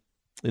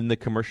in the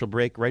commercial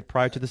break right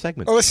prior to the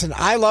segment. Listen,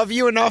 I love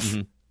you enough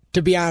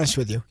to be honest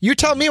with you. You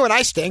tell me when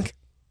I stink.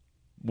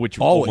 which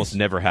Always. almost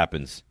never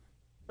happens.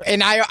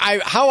 And I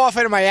how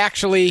often am I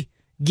actually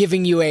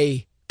giving you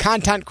a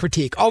content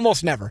critique?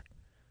 Almost never.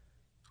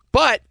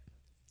 But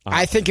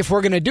I think if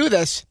we're going to do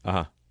this,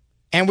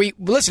 and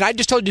listen, I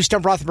just told you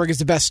Stump Rothenberg is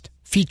the best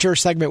feature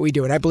segment we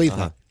do, and I believe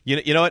that.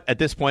 You know what? At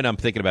this point, I'm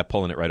thinking about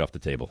pulling it right off the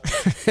table.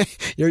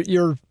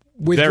 You're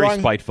withdrawing. Very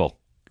spiteful.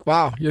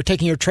 Wow, you're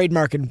taking your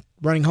trademark and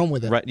running home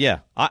with it. Right? Yeah.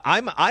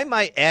 I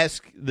might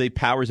ask the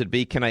powers that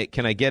be. Can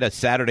I get a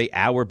Saturday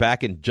hour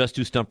back and just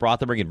do Stump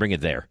Rothenberg and bring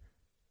it there?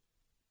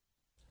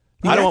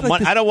 I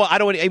don't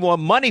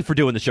want money for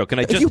doing the show. Can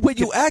I just?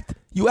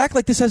 You act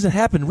like this hasn't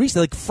happened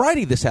recently. Like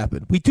Friday, this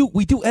happened. We do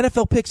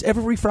NFL picks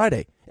every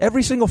Friday,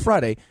 every single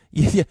Friday.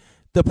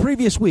 The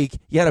previous week,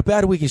 you had a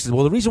bad week. You said,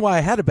 "Well, the reason why I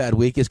had a bad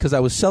week is because I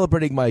was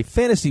celebrating my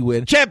fantasy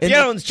win."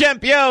 Champions. Yeah,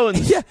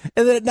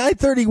 and then at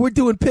 9:30, we're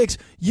doing picks.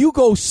 You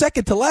go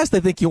second to last,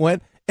 I think you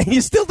went, and you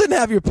still didn't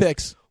have your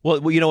picks.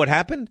 Well, you know what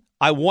happened?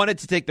 I wanted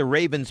to take the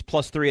Ravens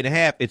plus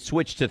 3.5. It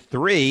switched to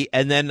 3,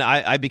 and then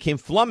I became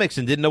flummoxed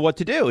and didn't know what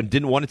to do and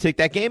didn't want to take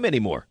that game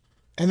anymore.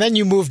 And then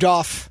you moved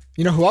off.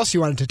 You know who else you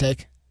wanted to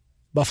take?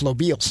 Buffalo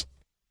Bills.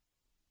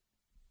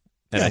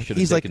 And I should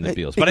have taken the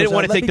Bills. But I didn't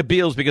want to take the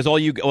Bills because all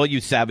you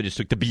savages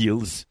took the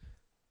Bills.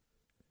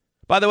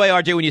 By the way,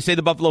 RJ, when you say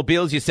the Buffalo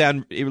Bills, you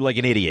sound like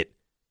an idiot.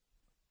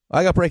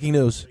 I got breaking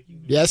news.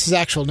 Yeah, this is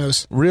actual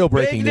news. Real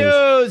breaking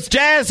news.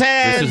 Jazz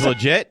hands. This is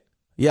legit?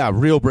 Yeah,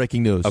 real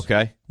breaking news.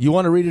 Okay. You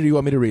want to read it or you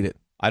want me to read it?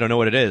 I don't know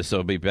what it is, so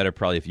it'd be better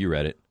probably if you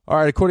read it. All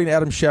right, according to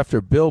Adam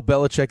Schefter, Bill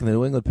Belichick and the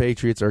New England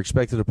Patriots are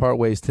expected to part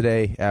ways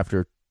today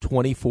after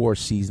 24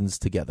 seasons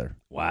together.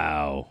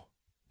 Wow.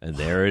 And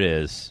there it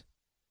is.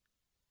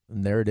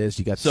 And there it is.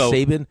 You got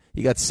Saban.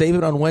 You got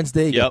Saban on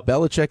Wednesday. You got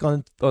Belichick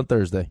on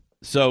Thursday.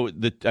 So,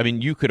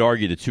 you could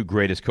argue the two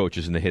greatest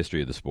coaches in the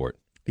history of the sport.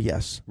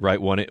 Yes.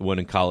 Right? One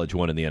in college,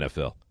 one in the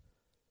NFL.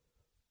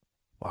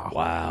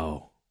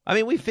 Wow. I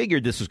mean, we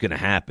figured this was going to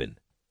happen,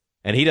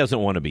 and he doesn't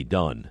want to be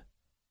done.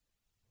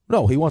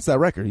 No, he wants that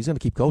record. He's going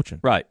to keep coaching.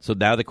 Right. So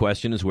now the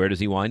question is, where does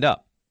he wind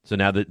up? So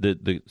now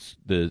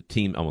the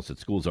team, almost at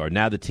schools are,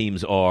 now the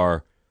teams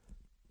are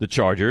the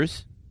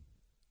Chargers,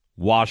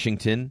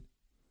 Washington,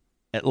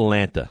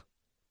 Atlanta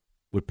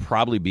would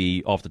probably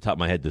be, off the top of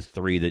my head, the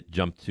three that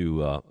jump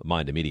to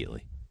mind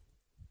immediately.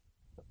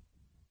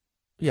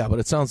 Yeah, but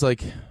it sounds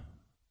like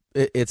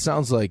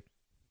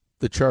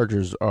the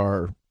Chargers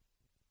are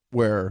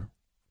where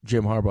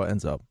Jim Harbaugh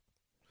ends up.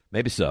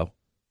 Maybe so.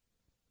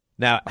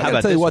 Now, I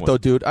gotta tell you what, though,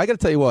 dude. I gotta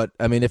tell you what.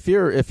 I mean, if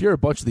you're a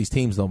bunch of these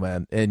teams, though,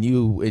 man, and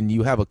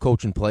you have a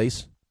coach in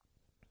place,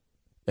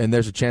 and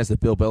there's a chance that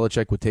Bill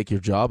Belichick would take your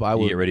job, I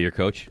would get rid of your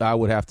coach. I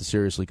would have to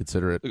seriously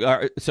consider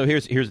it. So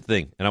here's the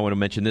thing, and I want to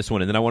mention this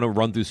one, and then I want to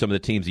run through some of the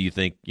teams that you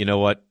think, you know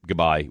what,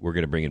 goodbye, we're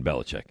going to bring in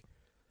Belichick.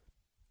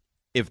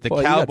 If the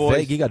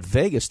Cowboys, you got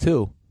Vegas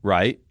too,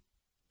 right?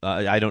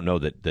 I don't know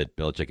that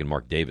Belichick and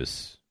Mark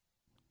Davis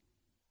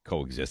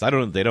coexist. I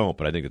don't know if they don't,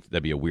 but I think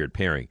that'd be a weird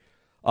pairing.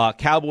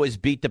 Cowboys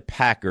beat the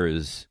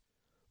Packers,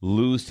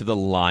 lose to the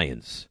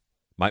Lions.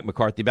 Mike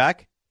McCarthy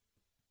back?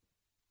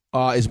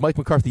 Is Mike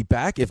McCarthy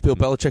back? If Bill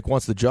Belichick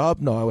wants the job,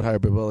 no, I would hire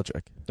Bill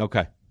Belichick.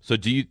 Okay. So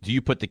do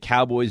you put the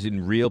Cowboys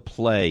in real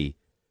play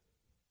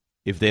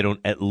if they don't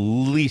at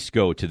least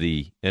go to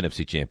the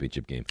NFC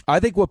Championship game?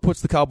 I think what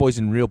puts the Cowboys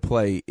in real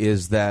play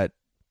is that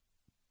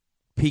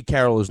Pete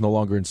Carroll is no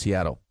longer in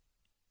Seattle.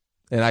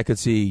 And I could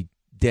see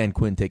Dan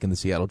Quinn taking the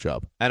Seattle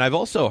job. And I've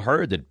also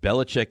heard that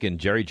Belichick and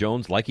Jerry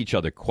Jones like each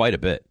other quite a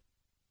bit.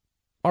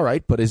 All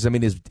right, but is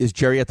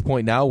Jerry at the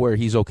point now where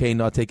he's okay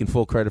not taking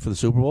full credit for the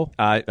Super Bowl?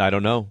 I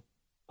don't know.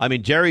 I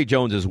mean, Jerry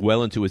Jones is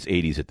well into his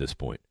 80s at this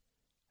point.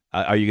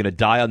 Are you going to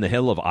die on the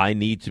hill of I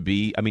need to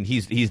be? I mean,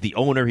 he's the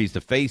owner, he's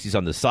the face, he's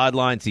on the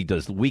sidelines, he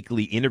does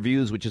weekly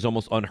interviews, which is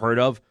almost unheard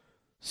of.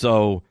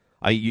 So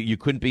you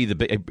couldn't be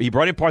he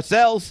brought in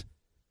Parcells.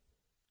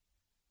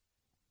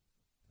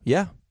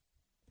 Yeah.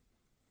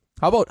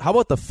 How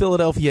about the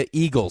Philadelphia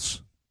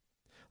Eagles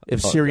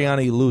if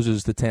Sirianni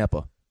loses to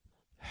Tampa?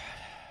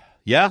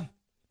 Yeah,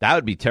 that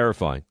would be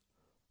terrifying.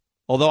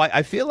 Although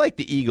I feel like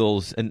the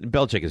Eagles, and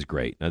Belichick is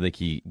great. I think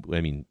he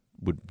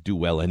would do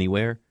well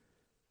anywhere.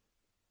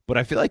 But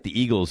I feel like the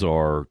Eagles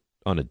are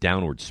on a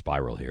downward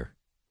spiral here.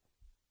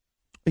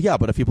 Yeah,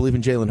 but if you believe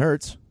in Jalen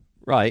Hurts.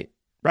 Right.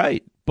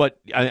 But,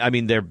 I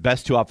mean, their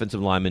best two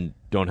offensive linemen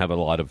don't have a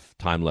lot of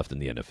time left in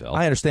the NFL.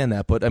 I understand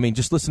that, but, I mean,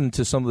 just listen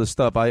to some of the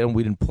stuff.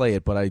 We didn't play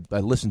it, but I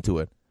listened to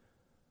it.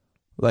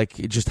 Like,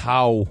 just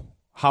how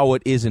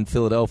it is in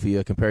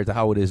Philadelphia compared to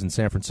how it is in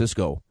San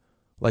Francisco.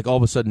 Like, all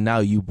of a sudden now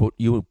you put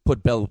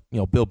Bill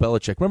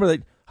Belichick.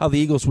 Remember how the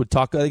Eagles would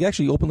talk? They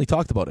actually openly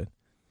talked about it.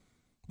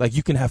 Like,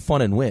 you can have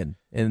fun and win.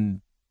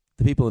 And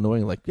the people in New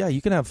England are like, yeah,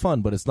 you can have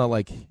fun, but it's not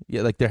like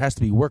there has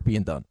to be work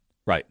being done.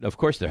 Right. Of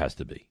course there has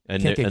to be.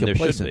 And there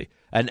should be.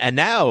 And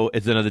now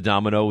it's another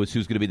domino is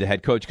who's going to be the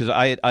head coach. Because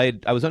I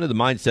was under the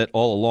mindset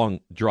all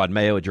along, Gerard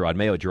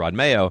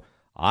Mayo.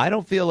 I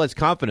don't feel as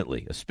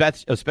confidently,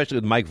 especially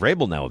with Mike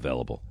Vrabel now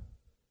available.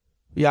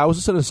 Yeah, I was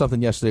listening to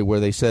something yesterday where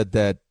they said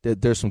that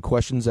there's some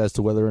questions as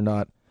to whether or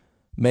not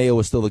Mayo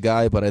was still the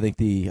guy, but I think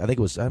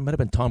it might have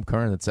been Tom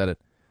Curran that said it,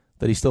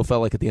 that he still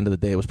felt like at the end of the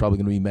day it was probably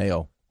going to be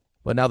Mayo.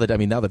 But now that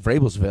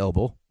Vrabel's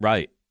available,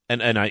 right?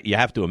 And you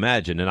have to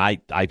imagine, and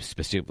I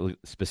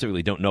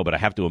specifically don't know, but I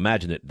have to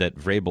imagine that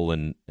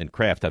Vrabel and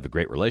Kraft have a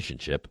great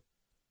relationship.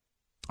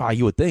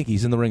 You would think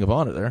he's in the Ring of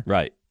Honor there,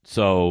 right?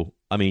 So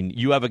I mean,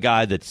 you have a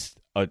guy that's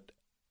an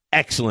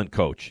excellent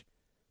coach,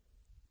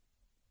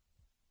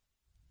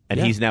 and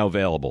he's now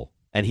available,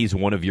 and he's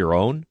one of your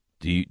own.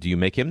 Do you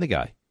make him the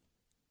guy?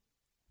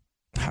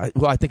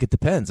 Well, I think it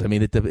depends. I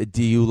mean,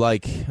 do you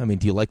like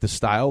the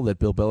style that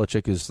Bill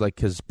Belichick is like?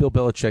 Because Bill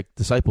Belichick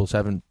disciples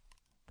haven't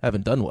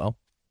done well,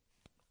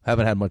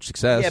 haven't had much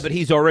success. Yeah, but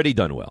he's already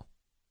done well.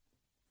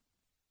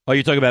 Oh,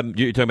 you're talking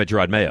about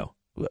Gerard Mayo.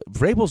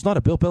 Vrabel's not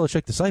a Bill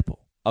Belichick disciple.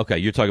 Okay,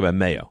 you're talking about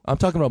Mayo. I'm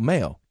talking about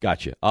Mayo.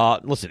 Gotcha.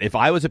 Listen, if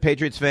I was a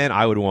Patriots fan,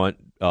 I would want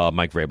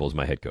Mike Vrabel as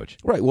my head coach.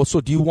 Right. Well,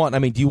 so do you want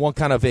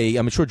kind of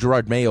I'm sure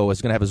Gerard Mayo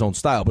is going to have his own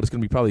style, but it's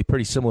going to be probably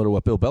pretty similar to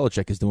what Bill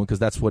Belichick is doing because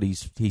that's what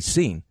he's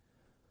seen.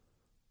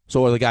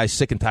 So are the guys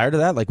sick and tired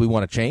of that? Like, we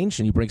want to change,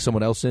 and you bring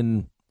someone else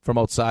in from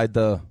outside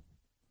the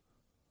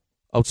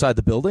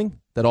building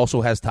that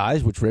also has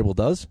ties, which Vrabel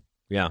does?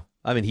 Yeah.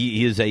 I mean,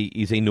 he's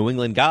a New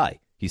England guy.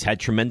 He's had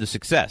tremendous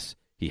success.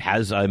 He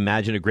has, I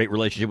imagine, a great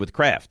relationship with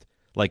Kraft.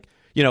 Like,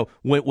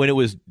 when it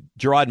was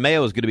Gerard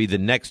Mayo was going to be the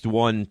next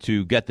one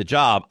to get the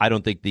job, I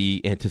don't think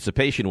the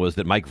anticipation was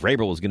that Mike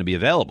Vrabel was going to be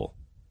available.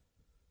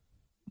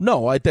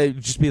 No, I think it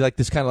would just be like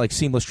this kind of like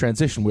seamless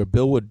transition where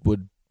Bill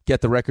would get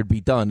the record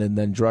be done, and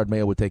then Gerard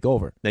Mayo would take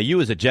over. Now, you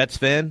as a Jets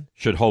fan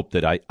should hope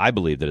that I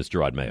believe that it's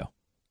Gerard Mayo.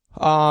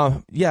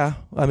 Yeah.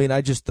 I mean,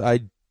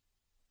 and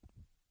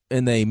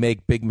they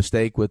make big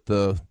mistake with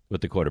the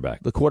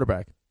quarterback. The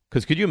quarterback.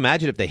 Because could you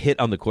imagine if they hit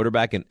on the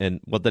quarterback and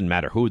well, it doesn't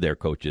matter who their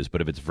coach is,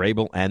 but if it's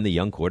Vrabel and the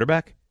young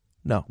quarterback,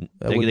 no,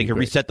 they can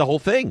reset the whole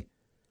thing.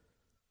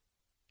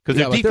 Because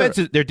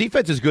their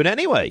defense is good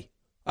anyway.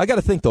 I got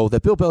to think though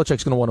that Bill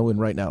Belichick's going to want to win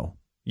right now.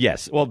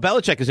 Yes. Well,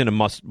 Belichick is in a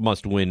must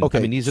win. Okay,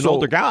 I mean, he's an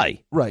older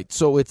guy. Right.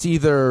 So it's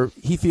either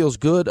he feels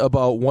good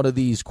about one of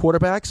these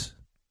quarterbacks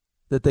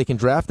that they can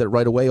draft that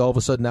right away all of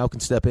a sudden now can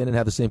step in and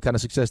have the same kind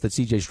of success that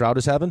C.J. Stroud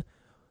is having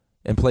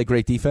and play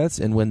great defense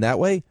and win that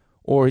way,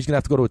 or he's going to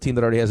have to go to a team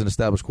that already has an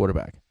established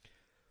quarterback.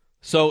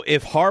 So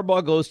if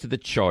Harbaugh goes to the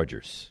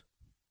Chargers,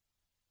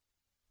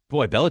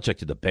 boy, Belichick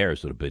to the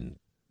Bears would have been,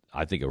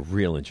 I think, a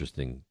real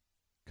interesting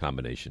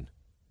combination.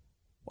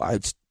 Well,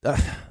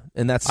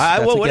 and that's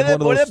what are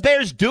the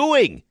Bears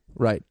doing?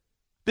 Right.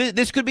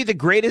 This could be the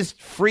greatest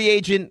free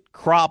agent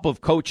crop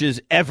of coaches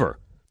ever.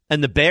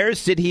 And the Bears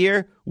sit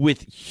here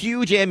with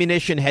huge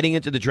ammunition heading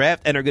into the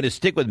draft and are going to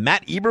stick with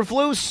Matt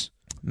Eberflus?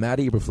 Matt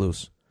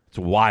Eberflus. It's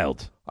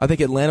wild. I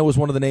think Atlanta was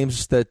one of the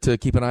names that to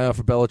keep an eye on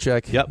for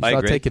Belichick. Yep, I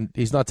agree.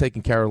 He's not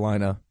taking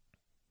Carolina.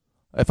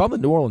 If I'm the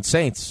New Orleans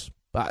Saints,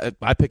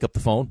 I pick up the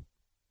phone.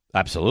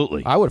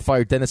 Absolutely. I would have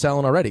fired Dennis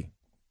Allen already.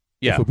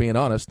 Yeah. If we're being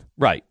honest.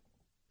 Right.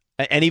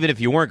 And even if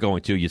you weren't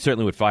going to, you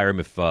certainly would fire him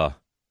if Bill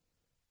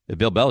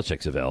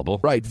Belichick's available.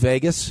 Right.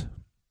 Vegas.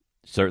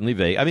 Certainly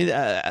Vegas. I mean,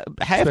 half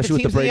especially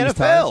the teams in the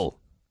NFL. Ties.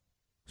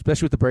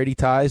 Especially with the Brady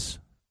ties.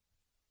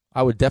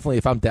 I would definitely,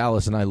 if I'm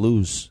Dallas and I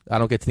lose, I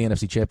don't get to the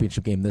NFC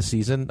Championship game this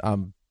season,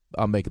 I'm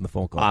making the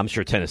phone call. I'm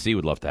sure Tennessee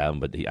would love to have him,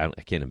 but I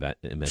can't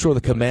imagine. Sure,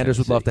 the Commanders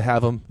would love to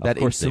have him.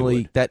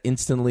 That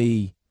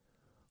instantly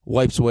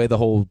wipes away the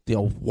whole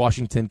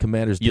Washington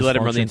Commanders. You let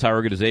him run the entire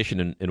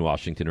organization in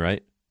Washington,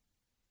 right?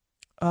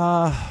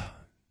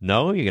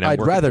 No, you're gonna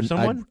work for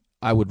someone.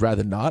 I would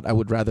rather not. I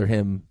would rather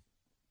him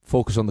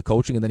focus on the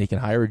coaching, and then he can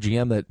hire a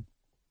GM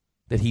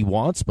that he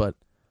wants. But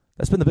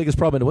that's been the biggest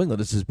problem in New England.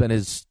 This has been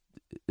his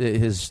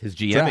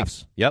GM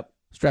drafts. Yep,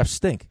 his drafts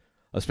stink,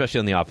 especially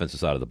on the offensive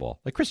side of the ball.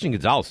 Like Christian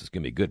Gonzalez is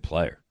going to be a good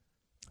player.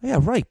 Yeah,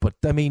 right. But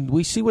I mean,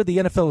 we see where the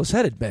NFL is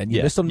headed, man.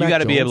 You got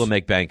to be able to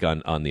make bank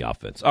on the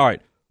offense. All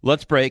right.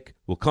 Let's break.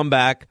 We'll come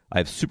back. I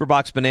have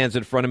Superbox Bonanza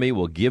in front of me.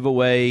 We'll give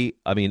away,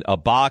 a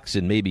box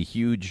and maybe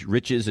huge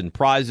riches and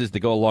prizes to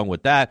go along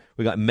with that.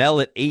 We got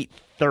Mel at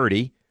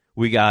 8:30.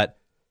 We got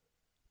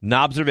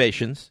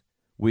Nobservations.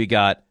 We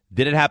got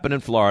Did It Happen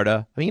in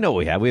Florida? I mean, you know what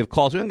we have. We have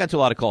calls. We haven't got to a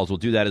lot of calls. We'll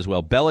do that as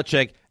well.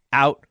 Belichick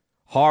out.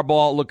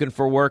 Harbaugh looking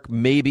for work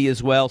maybe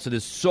as well. So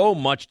there's so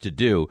much to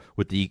do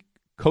with the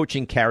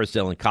coaching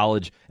carousel in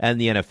college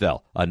and the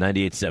NFL on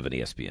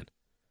 98.7 ESPN.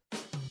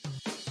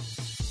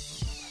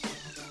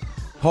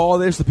 Oh,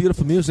 there's the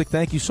beautiful music.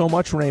 Thank you so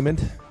much,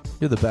 Raymond.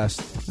 You're the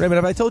best. Raymond,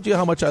 have I told you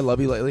how much I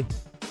love you lately?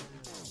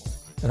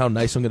 And how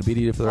nice I'm going to be to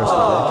you for the rest of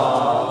the day?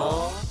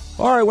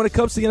 All right, when it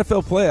comes to the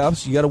NFL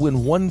playoffs, you got to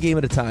win one game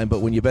at a time.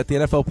 But when you bet the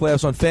NFL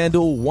playoffs on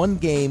FanDuel, one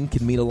game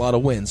can mean a lot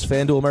of wins.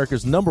 FanDuel,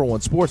 America's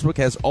 #1 sportsbook,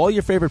 has all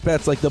your favorite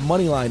bets like the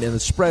money line and the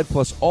spread,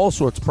 plus all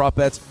sorts of prop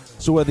bets.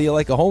 So whether you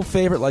like a home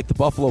favorite like the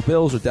Buffalo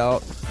Bills or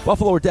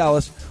Buffalo or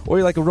Dallas, or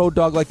you like a road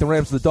dog like the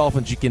Rams or the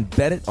Dolphins, you can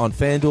bet it on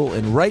FanDuel.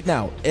 And right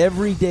now,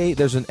 every day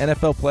there's an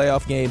NFL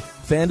playoff game,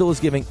 FanDuel is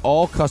giving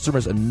all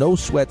customers a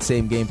no-sweat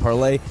same-game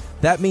parlay.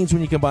 That means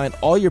when you combine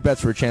all your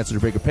bets for a chance at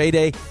a bigger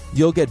payday,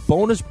 you'll get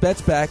bonus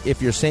bets back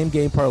if your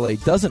same-game parlay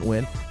doesn't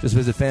win. Just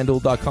visit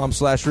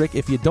FanDuel.com/Rick.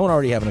 If you don't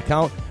already have an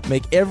account,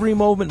 make every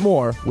moment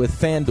more with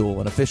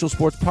FanDuel, an official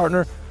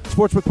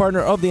sportsbook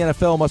partner of the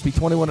NFL. Must be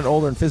 21 and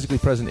older and physically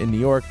present in New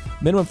York.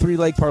 Minimum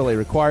 3-leg parlay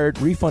required.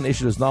 Refund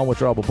issued as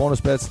non-withdrawable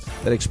bonus bets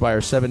that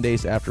expire 7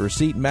 days after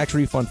receipt. Max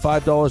refund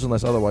 $5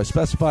 unless otherwise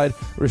specified.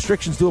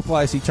 Restrictions do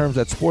apply. See terms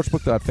at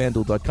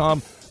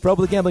sportsbook.fanduel.com. For help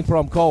with a gambling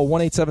problem, call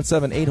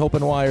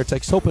 1-877-8-HOPE-NY or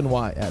text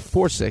HOPE-NY at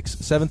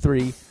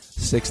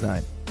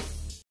 467369.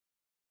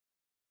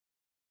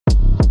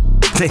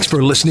 Thanks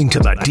for listening to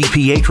the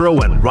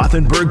DiPietro and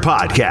Rothenberg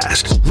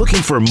podcast.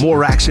 Looking for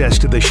more access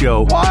to the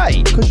show?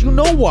 Why? Because you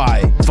know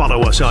why.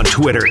 Follow us on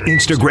Twitter,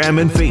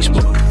 Instagram, and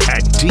Facebook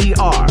at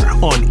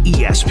DR on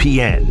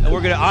ESPN. And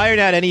we're going to iron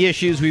out any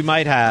issues we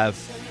might have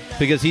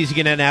because he's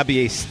going to now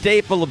be a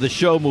staple of the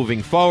show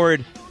moving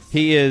forward.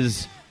 He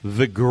is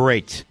the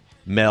great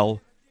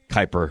Mel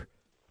Kiper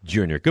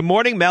Jr. Good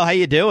morning, Mel. How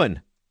you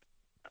doing?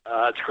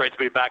 It's great to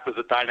be back with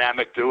the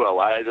dynamic duo.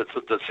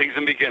 The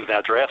season begins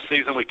now. Draft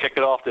season, we kick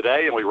it off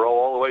today, and we roll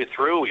all the way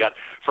through. We got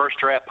First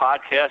Draft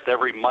podcast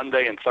every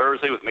Monday and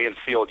Thursday with me and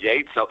Field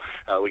Yates. So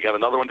we have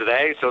another one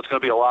today, so it's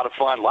going to be a lot of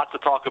fun. Lots to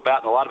talk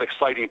about and a lot of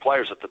exciting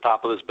players at the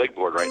top of this big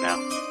board right now.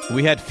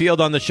 We had Field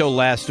on the show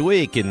last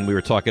week, and we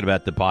were talking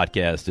about the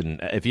podcast.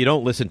 And if you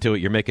don't listen to it,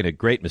 you're making a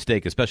great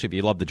mistake, especially if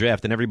you love the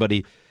draft. And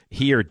everybody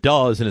here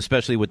does, and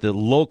especially with the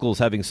locals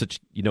having such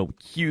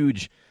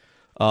huge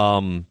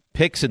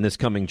picks in this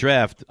coming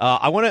draft.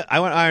 I want to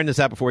iron this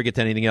out before we get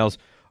to anything else.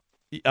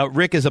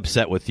 Rick is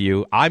upset with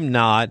you. I'm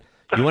not.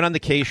 You went on the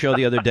K show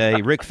the other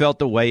day. Rick felt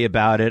the way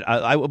about it.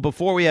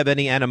 Before we have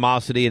any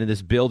animosity and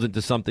this builds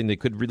into something that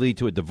could lead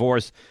to a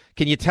divorce,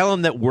 can you tell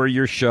him that we're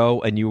your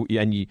show and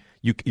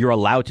you're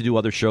allowed to do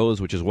other shows,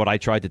 which is what I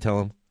tried to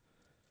tell him?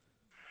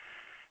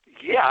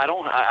 Yeah, I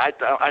don't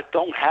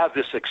have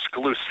this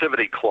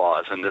exclusivity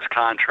clause in this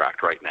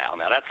contract right now.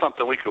 Now that's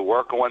something we could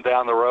work on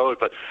down the road,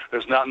 but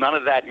there's none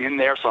of that in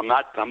there. So I'm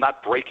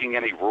not breaking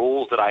any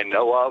rules that I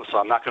know of. So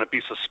I'm not going to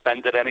be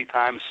suspended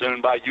anytime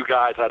soon by you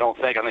guys. I don't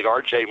think. I think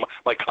RJ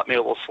might cut me a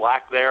little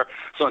slack there.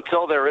 So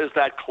until there is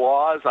that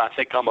clause, I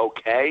think I'm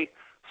okay.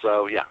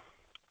 So yeah.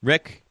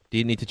 Rick, do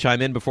you need to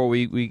chime in before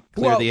we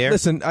clear the air?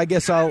 Listen, I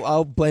guess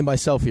I'll blame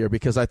myself here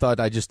because I thought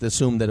I just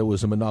assumed that it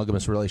was a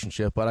monogamous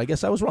relationship, but I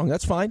guess I was wrong.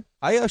 That's fine.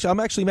 I'm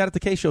actually mad at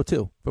the K show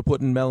too for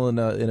putting Mel in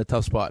a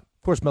tough spot.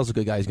 Of course, Mel's a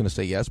good guy. He's going to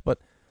say yes, but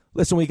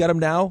listen, we got him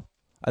now.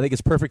 I think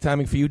it's perfect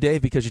timing for you,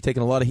 Dave, because you're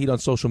taking a lot of heat on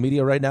social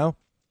media right now.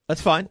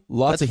 That's fine.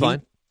 Lots of heat.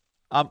 Fine.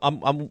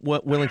 I'm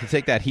willing to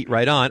take that heat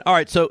right on. All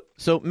right, so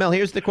Mel,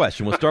 here's the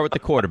question. We'll start with the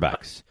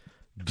quarterbacks.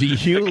 Do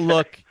you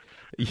look?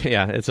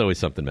 Yeah, it's always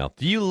something, Mel.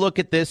 Do you look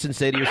at this and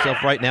say to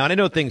yourself right now, and I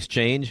know things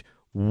change,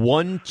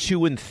 1,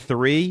 2, and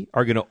 3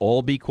 are going to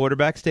all be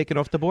quarterbacks taken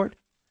off the board?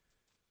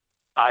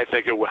 I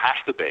think it has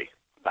to be.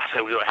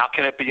 How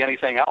can it be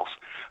anything else?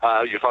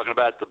 You're talking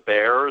about the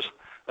Bears.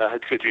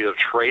 It could be either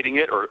trading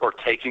it or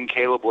taking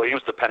Caleb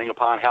Williams, depending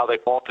upon how they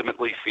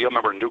ultimately feel.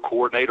 Remember, a new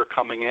coordinator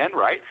coming in,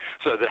 right?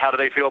 So how do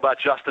they feel about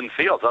Justin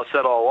Fields? I've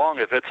said all along,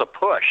 if it's a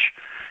push,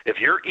 if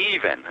you're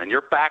even and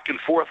you're back and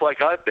forth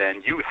like I've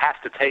been, you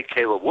have to take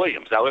Caleb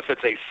Williams. Now, if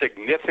it's a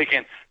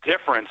significant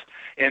difference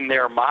in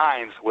their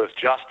minds with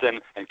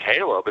Justin and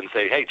Caleb and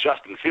say, hey,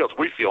 Justin Fields,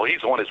 we feel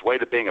he's on his way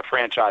to being a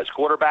franchise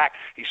quarterback.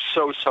 He's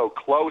so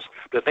close.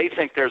 But if they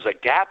think there's a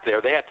gap there,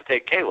 they have to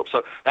take Caleb.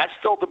 So that's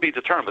still to be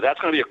determined. But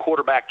that's going to be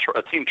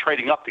a team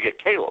trading up to get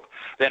Caleb.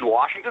 Then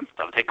Washington,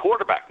 they'll take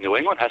quarterback. New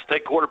England has to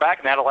take quarterback,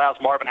 and that allows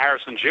Marvin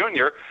Harrison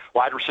Jr.,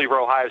 wide receiver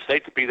Ohio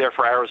State, to be there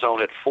for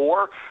Arizona at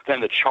 4.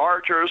 Then the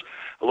Chargers,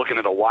 looking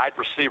at a wide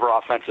receiver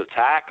offensive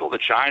tackle. The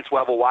Giants will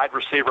have a wide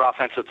receiver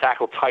offensive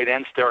tackle, tight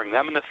end staring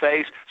them in the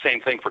face.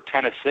 Same thing for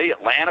Tennessee.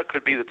 Atlanta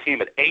could be the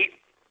team at 8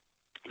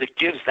 that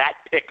gives that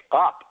pick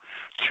up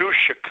to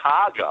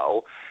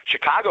Chicago.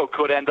 Chicago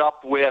could end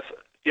up with,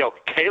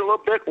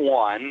 Caleb at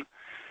 1,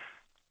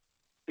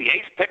 the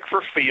 8th pick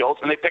for Fields,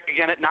 and they pick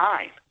again at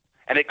 9.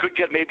 And they could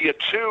get maybe a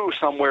 2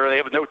 somewhere. They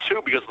have no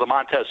 2 because of the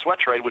Montez Sweat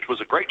trade, which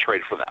was a great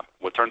trade for them.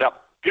 What turned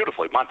out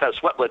beautifully. Montez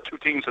Sweat led 2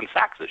 teams in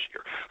sacks this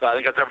year. I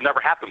think that's never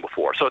happened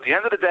before. So at the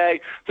end of the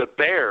day, the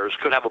Bears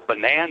could have a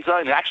bonanza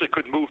and actually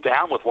could move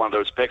down with one of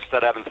those picks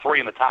instead of having 3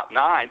 in the top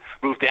 9,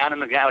 move down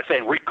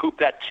and recoup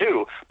that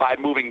 2 by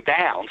moving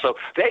down. So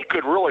they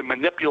could really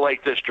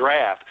manipulate this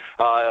draft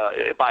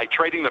by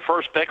trading the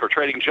first pick or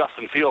trading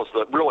Justin Fields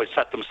to really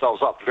set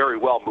themselves up very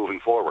well moving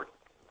forward.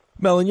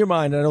 Mel, in your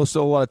mind, I know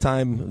still a lot of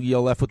time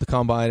you're left with the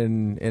combine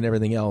and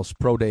everything else,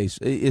 pro days.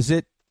 Is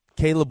it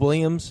Caleb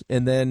Williams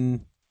and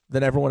then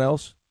everyone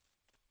else?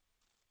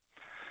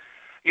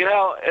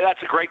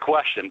 That's a great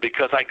question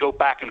because I go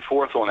back and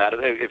forth on that.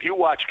 If you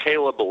watch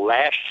Caleb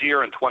last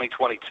year in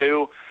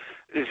 2022,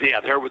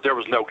 there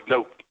was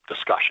no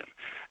discussion.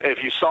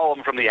 If you saw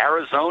him from the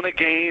Arizona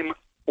game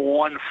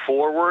on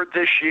forward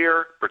this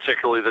year,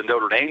 particularly the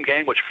Notre Dame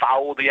game, which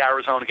followed the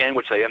Arizona game,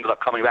 which they ended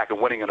up coming back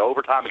and winning in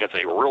overtime against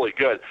a really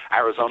good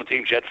Arizona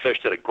team. Jed Fish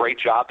did a great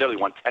job there. They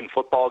won 10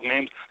 football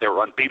games. They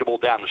were unbeatable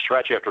down the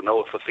stretch after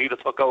Noah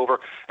Fafita took over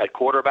at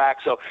quarterback.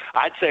 So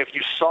I'd say if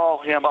you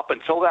saw him up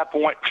until that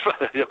point,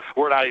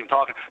 we're not even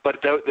talking,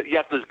 but you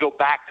have to go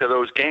back to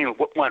those games.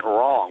 What went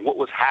wrong? What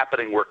was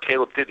happening where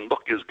Caleb didn't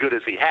look as good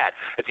as he had?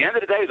 At the end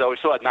of the day, though, he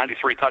still had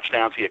 93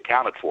 touchdowns he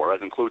accounted for.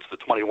 That includes the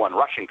 21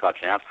 rushing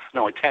touchdowns and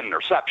only 10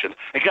 interceptions.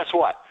 And guess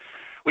what?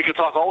 We can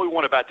talk all we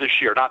want about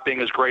this year not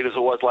being as great as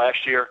it was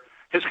last year.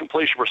 His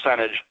completion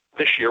percentage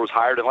this year was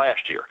higher than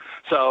last year.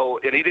 So,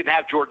 and he didn't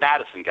have Jordan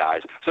Addison,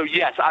 guys. So,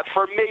 yes,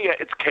 for me,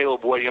 it's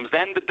Caleb Williams.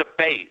 Then the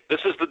debate,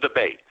 this is the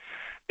debate,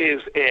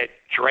 is it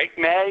Drake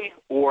May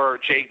or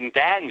Jaden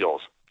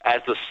Daniels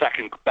as the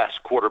second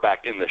best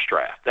quarterback in this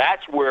draft?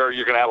 That's where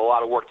you're going to have a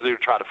lot of work to do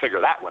to try to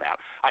figure that one out.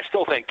 I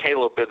still think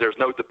Caleb, there's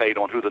no debate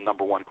on who the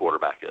number one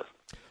quarterback is.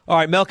 All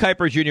right, Mel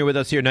Kiper Jr. with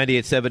us here,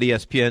 98.7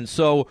 ESPN.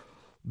 So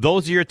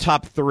those are your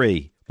top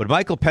three. But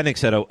Michael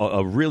Penix had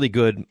a really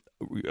good,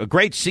 a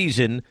great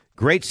season,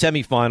 great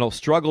semifinal,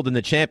 struggled in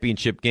the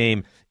championship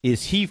game.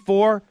 Is he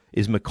 4?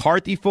 Is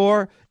McCarthy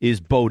 4? Is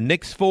Bo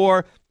Nix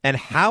 4? And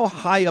how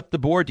high up the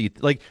board do you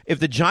like? If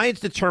the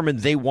Giants determine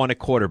they want a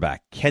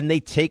quarterback, can they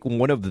take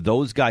one of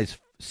those guys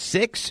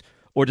 6,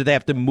 or do they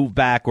have to move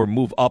back or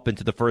move up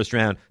into the first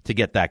round to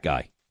get that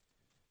guy?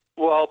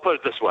 Well, I'll put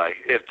it this way.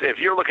 If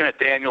you're looking at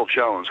Daniel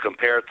Jones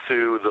compared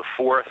to the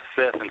 4th,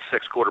 5th, and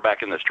 6th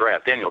quarterback in this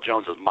draft, Daniel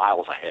Jones is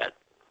miles ahead.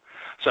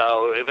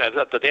 So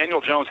if the Daniel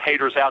Jones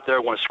haters out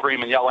there want to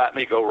scream and yell at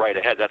me, go right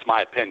ahead. That's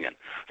my opinion.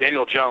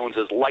 Daniel Jones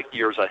is light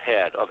years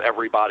ahead of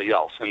everybody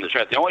else in the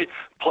draft. The only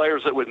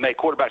players that would make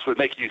quarterbacks would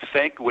make you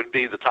think would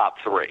be the top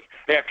 3.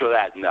 After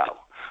that, no.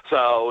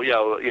 So,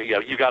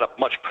 you got a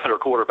much better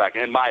quarterback,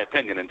 in my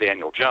opinion, than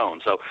Daniel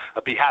Jones. So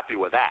be happy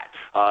with that.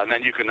 And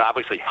then you can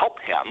obviously help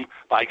him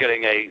by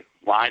getting a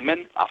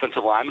lineman,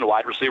 offensive lineman,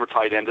 wide receiver,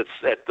 tight end at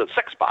the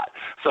 6th spot.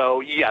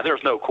 So, yeah, there's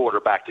no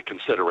quarterback to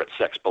consider at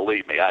 6,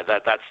 believe me.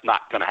 That's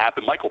not going to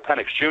happen. Michael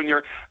Penix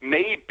Jr.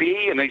 may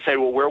be, and they say,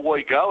 well, where will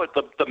he go?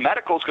 The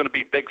medical is going to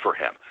be big for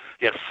him.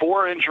 He had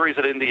 4 injuries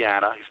at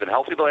Indiana. He's been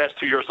healthy the last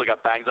 2 years. So he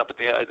got banged up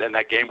in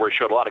that game where he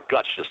showed a lot of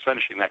guts just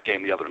finishing that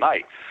game the other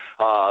night.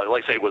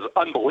 Like I say, it was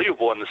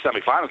unbelievable in the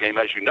semifinal game,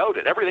 as you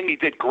noted. Everything he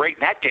did great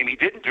in that game, he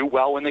didn't do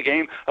well in the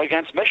game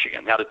against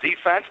Michigan. Now, the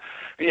defense,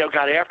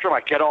 got after him.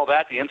 I get all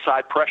that, the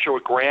inside pressure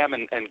with Graham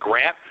and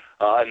Grant.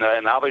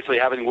 And obviously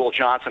having Will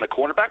Johnson a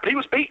cornerback, but he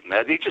was beaten.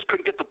 He just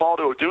couldn't get the ball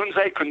to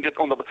Odunze, couldn't get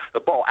on the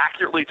ball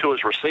accurately to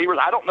his receivers.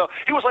 I don't know.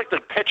 He was like the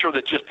pitcher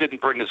that just didn't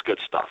bring his good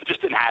stuff. He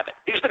just didn't have it.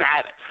 He just didn't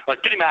have it.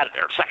 Like, get him out of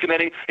there. Second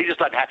inning, he just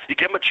doesn't have it. You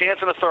give him a chance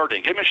in the 3rd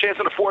inning, give him a chance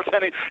in the 4th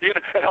inning,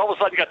 and all of a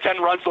sudden you got 10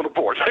 runs on the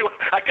board.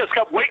 I just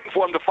kept waiting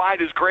for him to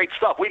find his great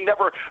stuff. We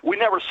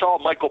never saw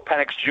Michael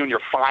Penix Jr.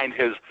 find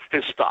his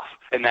stuff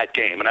in that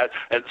game.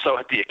 And so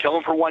do you kill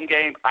him for one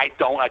game? I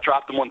don't. I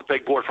dropped him on the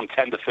big board from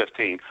 10 to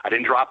 15. I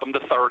didn't drop him to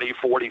 30,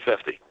 40,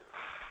 50.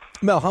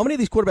 Mel, how many of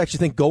these quarterbacks do you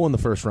think go in the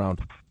first round?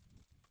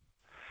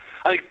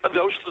 I think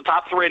those are the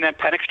top 3, and then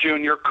Penix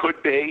Jr.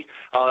 could be.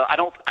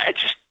 I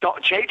just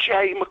don't.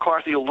 J.J.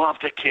 McCarthy, love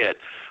the kid.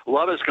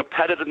 Love his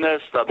competitiveness.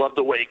 I love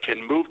the way he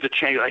can move the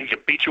chain. He can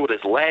beat you with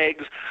his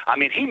legs. I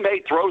mean, he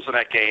made throws in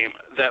that game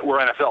that were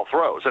NFL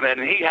throws. And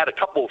then he had a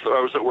couple of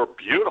throws that were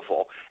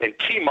beautiful in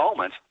key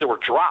moments that were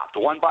dropped.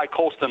 One by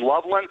Colston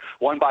Loveland,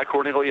 one by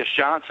Cornelius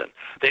Johnson.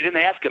 They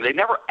didn't ask him. They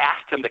never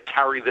asked him to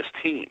carry this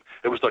team.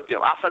 It was the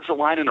offensive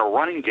line and the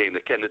running game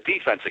and the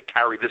defense that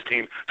carried this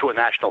team to a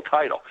national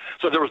title.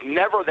 So there was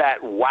never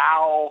that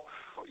wow,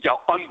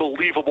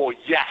 unbelievable,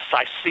 yes,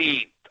 I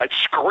see. It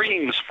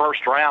screams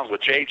first round with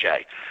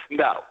J.J.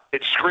 No,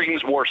 it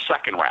screams more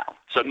second round.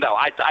 So, no,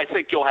 I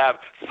think you'll have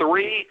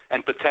 3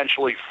 and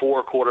potentially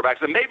 4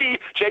 quarterbacks. And maybe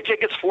J.J.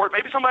 gets 4.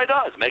 Maybe somebody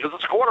does. Maybe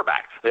it's a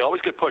quarterback. They always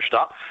get pushed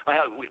up.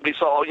 We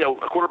saw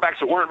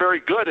quarterbacks that weren't very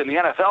good in the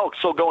NFL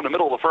still go in the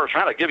middle of the first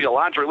round. I give you a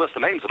laundry list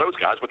of names of those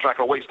guys, which I'm not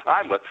going to waste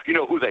time with. You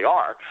know who they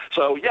are.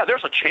 So, yeah,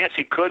 there's a chance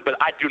he could, but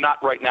I do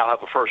not right now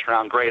have a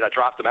first-round grade. I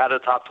dropped him out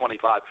of the top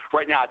 25.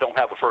 Right now I don't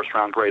have a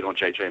first-round grade on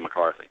J.J.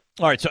 McCarthy.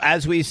 All right, so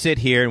as we sit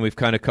here, and we've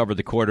kind of covered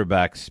the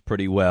quarterbacks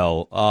pretty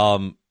well,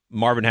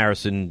 Marvin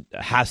Harrison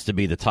has to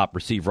be the top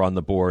receiver on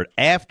the board.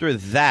 After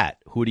that,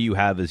 who do you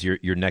have as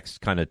your next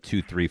kind of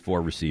 2, 3,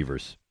 4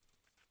 receivers?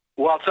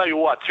 Well, I'll tell you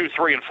what, 2,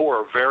 3, and 4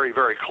 are very,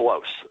 very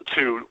close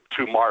to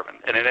Marvin.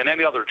 And in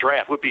any other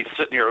draft, we'd be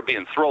sitting here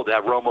being thrilled to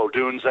have Rome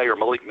Odunze or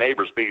Malik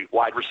Neighbors be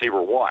wide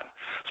receiver 1.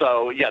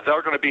 So, yeah,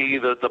 they're going to be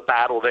the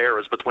battle there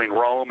is between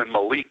Rome and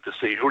Malik to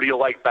see who do you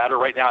like better.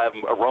 Right now I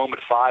have Rome at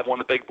 5 on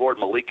the big board,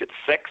 Malik at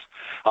 6.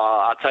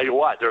 I'll tell you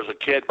what, there's a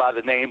kid by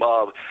the name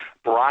of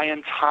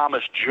Brian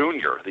Thomas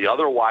Jr., the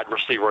other wide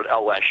receiver at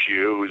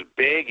LSU, who's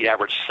big. He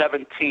averaged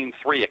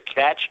 17.3 a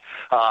catch.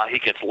 He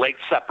gets late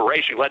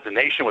separation. He led the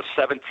nation with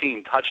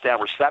 17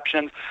 touchdown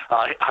receptions.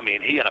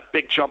 He had a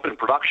big jump in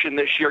production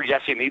this year.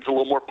 Yes, he needs a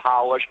little more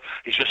polish.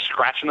 He's just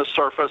scratching the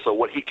surface of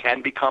what he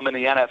can become in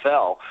the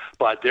NFL.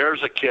 But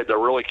there's a kid to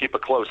really keep a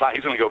close eye.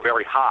 He's going to go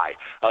very high,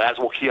 as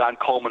will Keon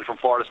Coleman from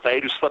Florida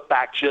State, who slipped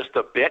back just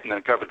a bit, and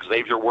then covered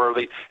Xavier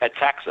Worthy at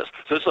Texas.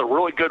 So this is a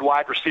really good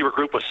wide receiver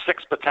group with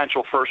 6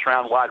 potential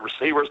first-round wide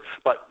receivers,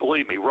 but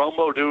believe me,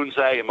 Romo Dunze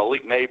and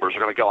Malik Neighbors are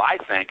going to go, I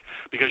think,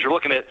 because you're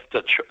looking at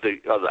the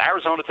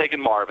Arizona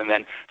taking Marvin,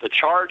 then the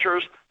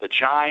Chargers, the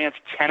Giants,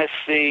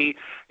 Tennessee,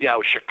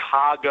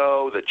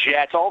 Chicago, the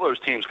Jets, all those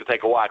teams could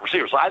take a wide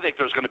receiver. So I think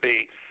there's going to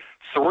be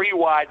 3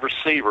 wide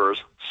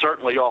receivers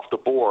certainly off the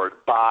board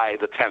by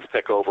the 10th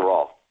pick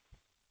overall.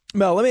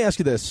 Mel, let me ask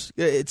you this.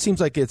 It seems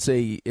like it's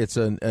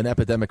an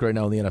epidemic right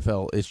now in the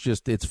NFL.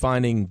 It's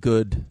finding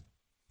good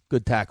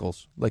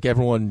tackles. Like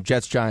everyone,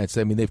 Jets, Giants,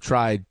 they've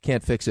tried,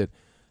 can't fix it.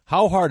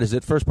 How hard is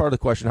it, first part of the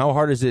question, how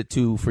hard is it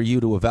for you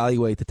to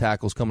evaluate the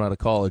tackles coming out of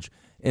college?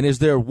 And is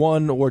there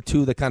 1 or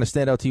 2 that kind of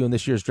stand out to you in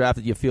this year's draft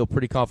that you feel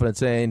pretty confident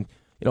saying,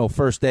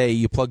 first day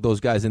you plug those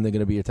guys in, they're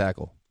going to be your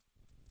tackle?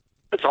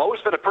 It's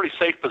always been a pretty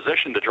safe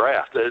position to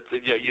draft.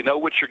 You know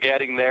what you're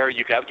getting there.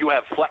 You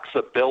have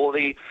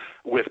flexibility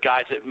with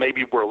guys that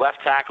maybe were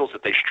left tackles,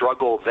 that they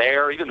struggle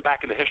there. Even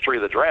back in the history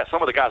of the draft,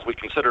 some of the guys we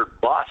considered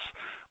busts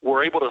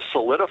were able to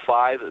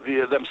solidify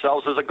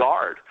themselves as a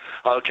guard.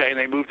 Okay, and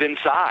they moved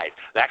inside.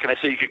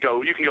 You can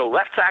go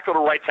left tackle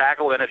to right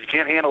tackle, and if you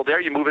can't handle there,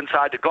 you move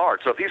inside to guard.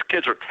 So if these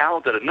kids are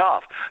talented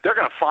enough, they're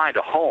going to find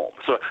a home.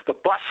 So the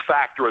bust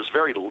factor is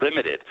very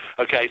limited.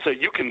 Okay, so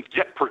you can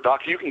get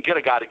production. You can get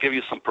a guy to give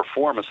you some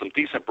performance, some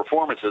decent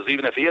performances,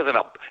 even if he is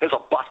a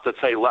bust at,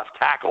 say, left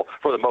tackle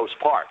for the most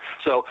part.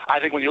 So I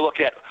think when you look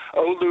at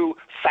Olu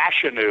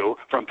Fashanu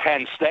from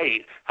Penn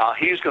State,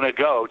 he's going to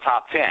go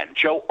top 10.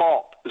 Joe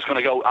Alt is going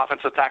to go,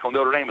 offensive tackle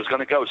Notre Dame, is going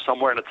to go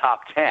somewhere in the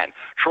top 10.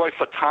 Troy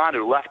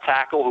Fautanu, left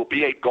tackle, who'll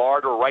be a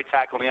guard or right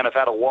tackle in the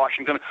NFL at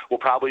Washington, will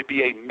probably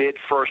be a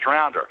mid-first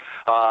rounder.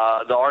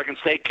 The Oregon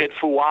State kid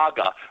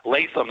Fuaga,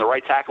 Latham, the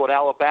right tackle at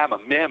Alabama,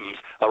 Mims,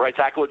 the right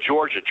tackle at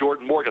Georgia,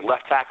 Jordan Morgan,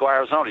 left tackle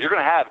Arizona. You're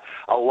going to have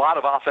a lot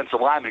of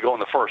offensive linemen go in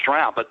the first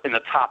round, but in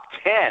the top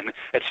 10,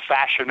 it's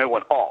Fashanu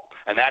and Alt.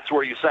 And that's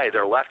where you say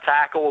they're left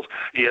tackles.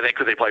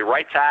 Could they play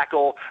right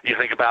tackle? You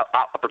think about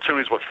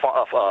opportunities with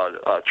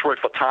Troy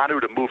Fautanu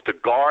to move to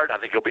guard. I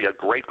think he'll be a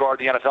great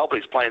guard in the NFL, but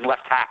he's playing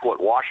left tackle at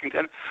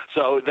Washington.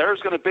 So there's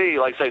going to be,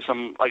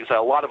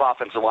 a lot of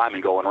offensive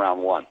linemen going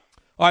round 1.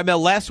 All right, Mel,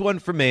 last one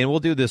for me, and we'll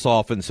do this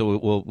often, so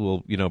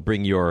we'll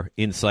bring your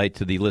insight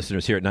to the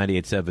listeners here at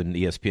 98.7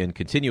 ESPN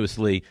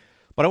continuously.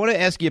 But I want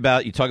to ask you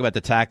you talk about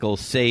the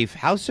tackles safe.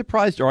 How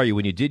surprised are you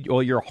when you did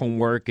all your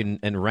homework and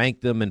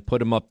ranked them and put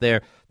them up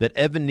there that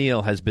Evan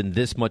Neal has been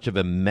this much of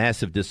a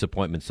massive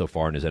disappointment so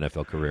far in his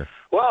NFL career?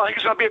 Well, I think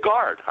he's going to be a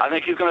guard. I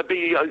think he's going to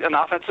be an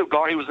offensive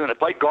guard. He was in a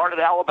play guard at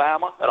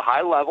Alabama at a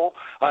high level.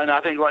 And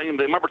I think,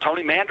 remember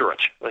Tony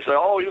Mandarich? They say,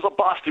 he was a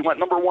bust. He went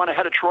number 1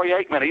 ahead of Troy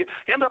Aikman. He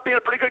ended up being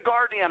a pretty good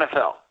guard in the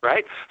NFL,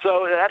 right?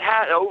 So that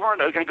had over,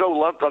 and I can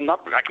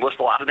list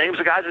a lot of names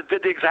of guys that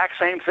did the exact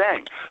same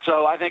thing.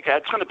 So I think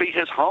that's going to be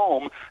his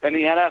home in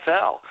the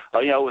NFL.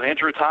 With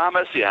Andrew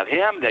Thomas, you have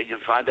him. You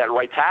find that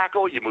right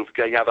tackle. You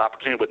have an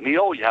opportunity with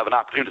Neal. You have an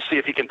opportunity to see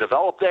if he can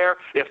develop there.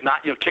 If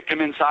not, kick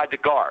him inside the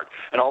guard.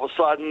 And all of a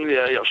sudden,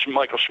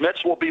 Michael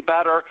Schmitz will be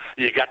better.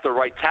 You got the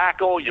right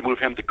tackle. You move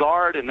him to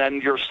guard, and then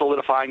you're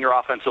solidifying your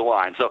offensive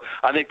line. So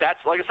I think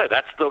that's, like I said,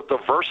 that's the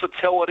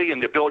versatility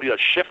and the ability to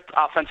shift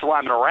offensive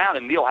linemen around.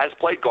 And Neal has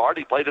played guard.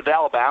 He played at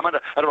Alabama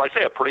at,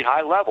 a pretty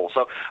high level.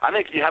 So I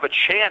think you have a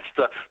chance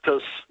to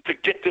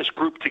get this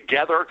group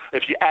together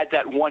if you add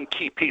that one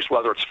key piece,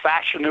 whether it's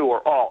Fashanu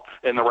or Alt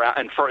in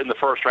the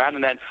first round,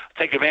 and then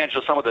take advantage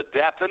of some of the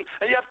depth. And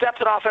you have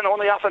depth on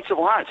the offensive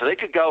line, so they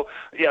could go.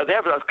 They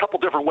have a couple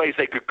different ways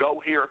they could go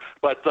here,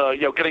 but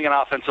getting an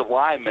offensive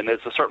lineman is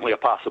certainly a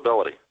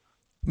possibility.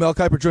 Mel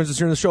Kiper joins us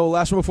here in the show.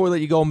 Last one before we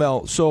let you go,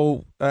 Mel.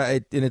 So,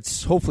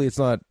 hopefully it's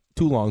not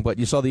too long, but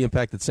you saw the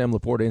impact that Sam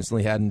Laporta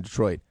instantly had in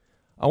Detroit.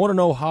 I want to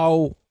know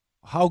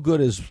how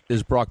good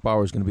is Brock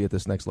Bowers going to be at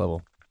this next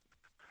level?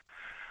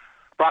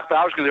 Brock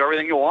Bowers can do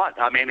everything you want.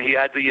 I mean, he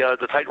had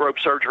the tightrope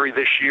surgery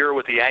this year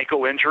with the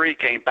ankle injury,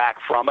 came back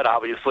from it.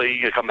 Obviously,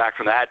 you come back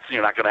from that,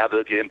 you're not going to have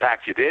the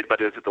impact you did, but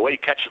the way he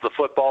catches the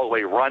football, the way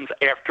he runs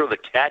after the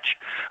catch,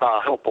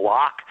 he'll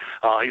block.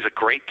 He's a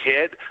great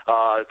kid.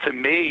 To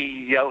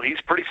me,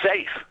 he's pretty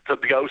safe to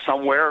go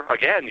somewhere.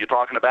 Again, you're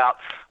talking about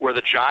where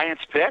the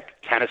Giants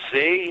pick,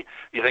 Tennessee.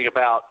 You think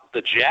about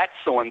the Jets.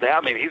 So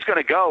he's going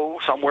to go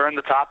somewhere in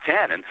the top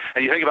 10. And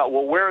you think about,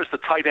 well, where is the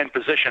tight end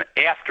position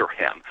after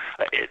him?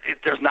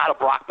 There's not a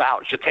Brock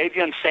Bowers.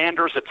 Jatavian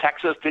Sanders at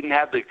Texas didn't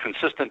have the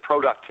consistent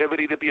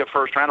productivity to be a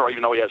first-rounder,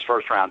 even though he has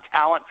first-round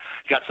talent.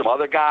 You got some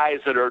other guys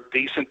that are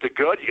decent to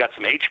good. You got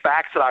some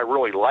H-backs that I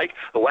really like.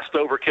 The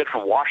Westover kid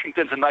from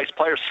Washington's a nice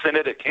player.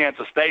 Sinnott at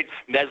Kansas State,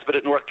 Nesbitt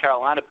at North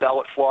Carolina,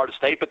 Bell at Florida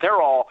State. But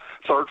they're all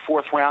third,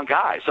 fourth-round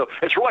guys. So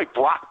it's really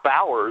Brock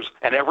Bowers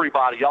and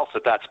everybody else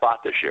at that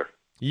spot this year.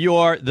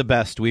 You're the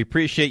best. We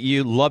appreciate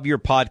you. Love your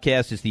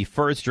podcast. It's the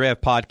First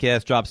Draft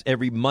podcast. Drops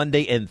every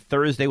Monday and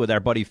Thursday with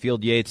our buddy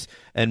Field Yates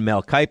and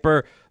Mel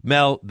Kiper.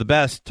 Mel, the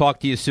best. Talk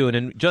to you soon.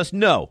 And just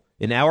know,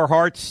 in our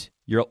hearts,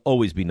 you'll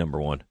always be number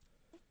one.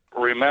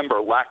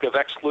 Remember, lack of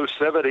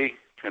exclusivity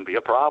can be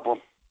a problem.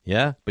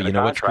 Yeah, but you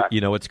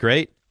know what's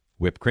great?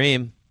 Whipped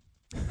cream.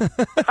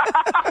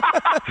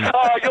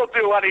 Oh, you'll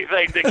do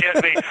anything to get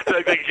me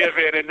to give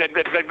in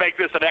and make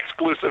this an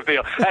exclusive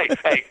deal.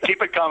 Hey, keep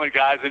it coming,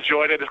 guys.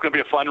 Enjoyed it. It's going to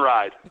be a fun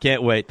ride.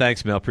 Can't wait.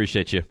 Thanks, Mel.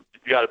 Appreciate you.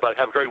 You got it, bud.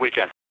 Have a great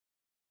weekend.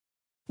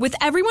 With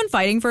everyone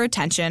fighting for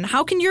attention,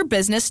 how can your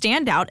business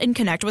stand out and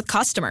connect with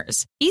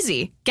customers?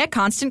 Easy. Get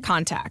Constant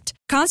Contact.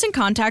 Constant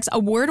Contact's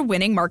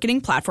award-winning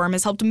marketing platform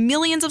has helped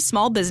millions of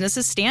small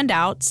businesses stand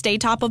out, stay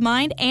top of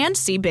mind, and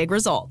see big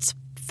results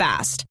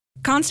fast.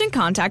 Constant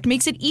Contact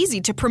makes it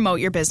easy to promote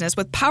your business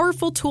with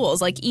powerful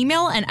tools like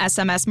email and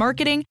SMS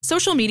marketing,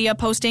 social media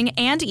posting,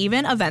 and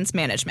even events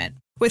management.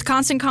 With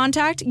Constant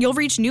Contact, you'll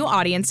reach new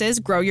audiences,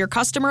 grow your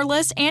customer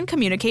list, and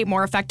communicate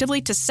more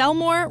effectively to sell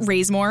more,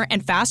 raise more,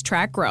 and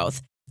fast-track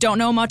growth. Don't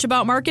know much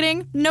about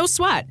marketing? No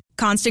sweat.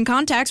 Constant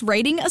Contact's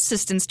writing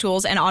assistance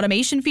tools and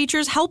automation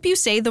features help you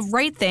say the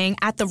right thing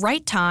at the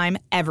right time,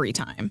 every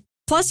time.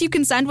 Plus, you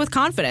can send with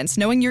confidence,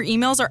 knowing your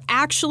emails are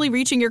actually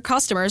reaching your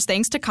customers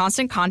thanks to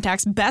Constant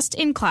Contact's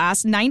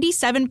best-in-class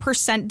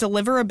 97%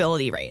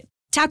 deliverability rate.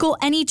 Tackle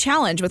any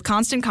challenge with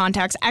Constant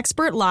Contact's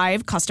expert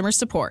live customer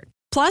support.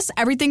 Plus,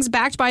 everything's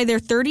backed by their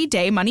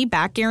 30-day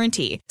money-back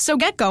guarantee. So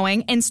get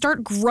going and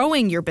start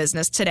growing your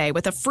business today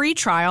with a free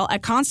trial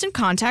at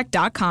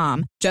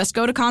ConstantContact.com. Just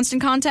go to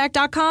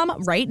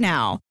ConstantContact.com right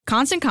now.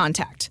 Constant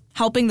Contact,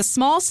 helping the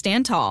small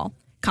stand tall.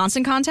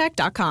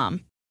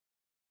 ConstantContact.com.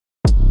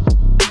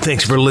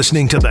 Thanks for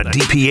listening to the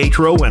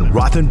DiPietro and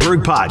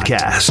Rothenberg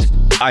podcast.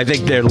 I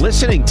think they're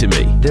listening to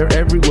me. They're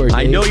everywhere, Dave.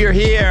 I know you're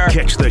here.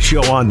 Catch the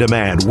show on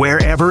demand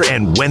wherever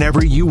and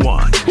whenever you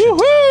want.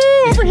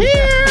 Woohoo! Over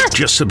here!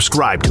 Just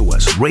subscribe to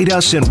us, rate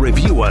us, and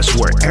review us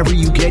wherever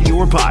you get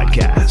your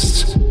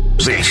podcasts.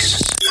 This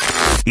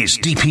is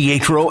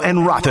DiPietro and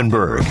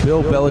Rothenberg.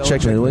 Bill Belichick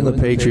and the New England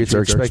Patriots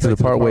are expected to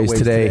part ways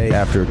today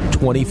after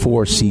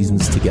 24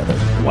 seasons together.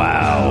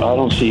 Wow. I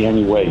don't see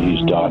any way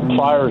he's done.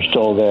 Fire's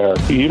still there.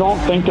 You don't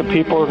think that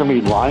people are going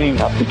to be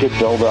lining up to get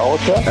Bill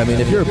Belichick? I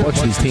mean, if you're a bunch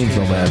of these teams,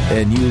 though, man,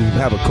 and you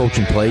have a coach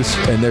in place,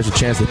 and there's a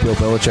chance that Bill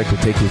Belichick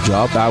would take your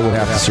job, I would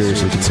have to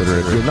seriously consider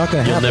it. You're not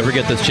going to have You'll never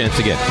get this chance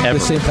again. Ever.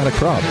 The same kind of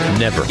crop.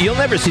 Never. You'll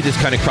never see this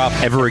kind of crop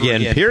ever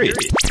again, period.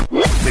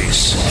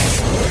 This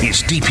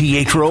is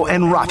DiPietro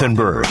and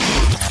Rothenberg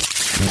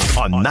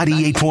on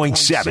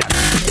 98.7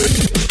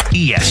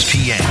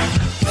 ESPN.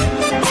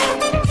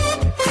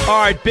 All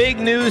right, big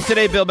news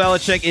today. Bill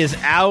Belichick is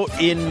out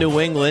in New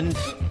England.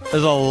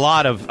 There's a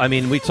lot of,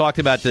 we talked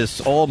about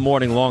this all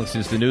morning long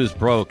since the news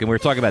broke, and we were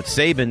talking about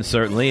Saban,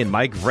 certainly, and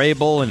Mike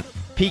Vrabel, and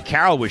Pete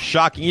Carroll was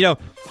shocking. You know,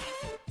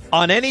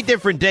 on any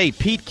different day,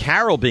 Pete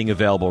Carroll being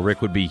available,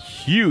 Rick, would be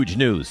huge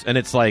news. And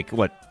it's like,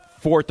 what,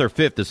 fourth or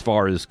fifth as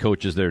far as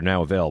coaches that are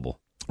now available.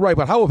 Right,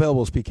 but how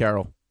available is Pete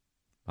Carroll?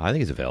 I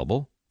think he's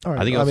available. All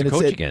right. I think he'll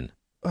coach again.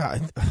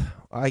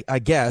 I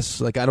guess.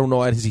 Like, I don't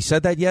know. Has he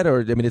said that yet? Or,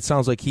 it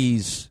sounds like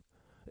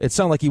it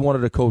sounded like he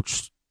wanted to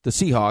coach the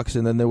Seahawks,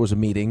 and then there was a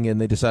meeting,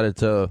 and they decided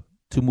to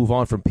move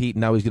on from Pete,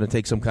 and now he's going to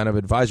take some kind of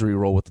advisory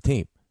role with the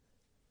team.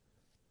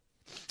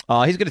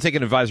 He's going to take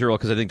an advisory role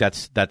because I think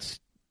that's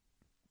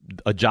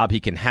a job he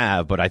can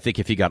have, but I think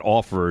if he got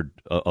offered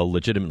a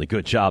legitimately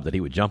good job that he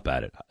would jump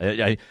at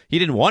it. He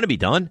didn't want to be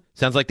done.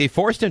 Sounds like they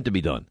forced him to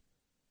be done.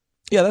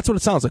 Yeah, that's what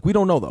it sounds like. We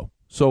don't know, though.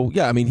 So,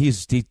 yeah,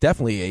 he's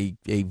definitely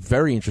a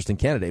very interesting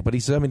candidate, but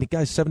the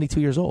guy's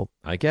 72 years old.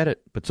 I get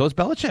it, but so is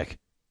Belichick.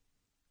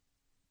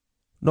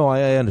 No,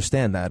 I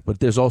understand that, but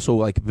there's also,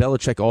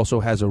 Belichick also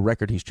has a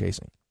record he's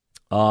chasing.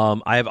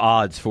 I have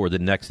odds for the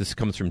next, this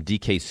comes from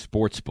DK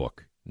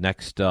Sportsbook,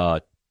 next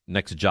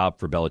job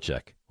for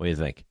Belichick. What do you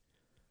think?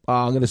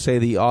 I'm going to say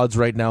the odds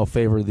right now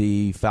favor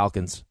the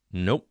Falcons.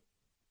 Nope.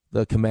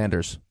 The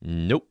Commanders.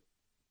 Nope.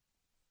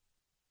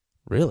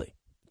 Really?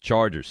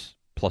 Chargers,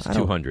 plus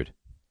 200.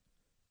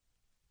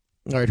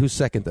 All right, who's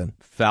second then?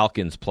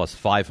 Falcons, plus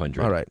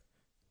 500. All right.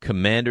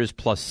 Commanders,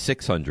 plus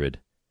 600.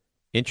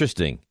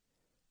 Interesting.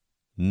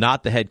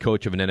 Not the head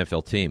coach of an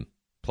NFL team.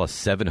 Plus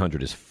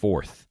 700 is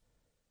fourth.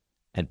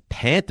 And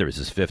Panthers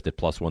is fifth at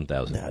plus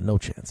 1,000. Nah, no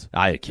chance.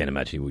 I can't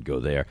imagine he would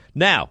go there.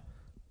 Now,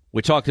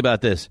 we talked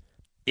about this.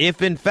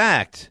 If, in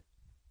fact,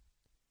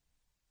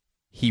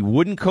 he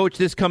wouldn't coach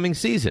this coming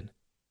season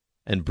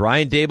and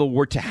Brian Daboll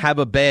were to have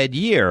a bad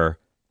year,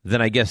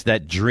 then I guess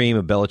that dream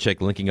of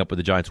Belichick linking up with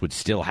the Giants would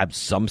still have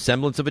some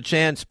semblance of a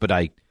chance. But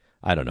I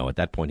don't know. At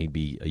that point, he'd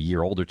be a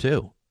year older,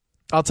 too.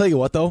 I'll tell you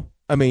what, though.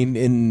 I mean,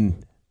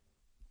 in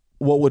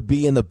what would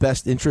be in the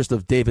best interest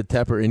of David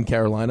Tepper in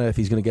Carolina, if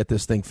he's going to get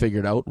this thing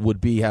figured out, would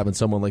be having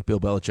someone like Bill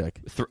Belichick.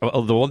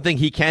 The one thing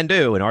he can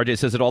do, and RJ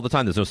says it all the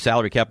time, there's no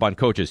salary cap on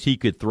coaches, he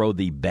could throw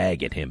the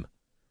bag at him.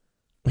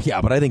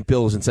 Yeah, but I think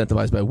Bill is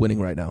incentivized by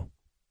winning right now,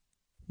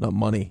 not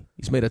money.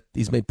 He's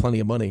made plenty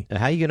of money.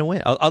 How are you going to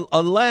win?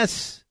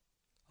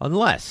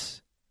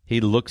 Unless he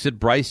looks at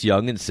Bryce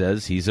Young and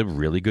says he's a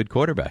really good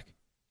quarterback.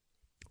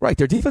 Right,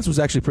 their defense was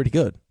actually pretty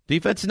good.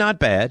 Defense is not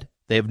bad.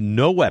 They have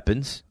no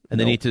weapons, and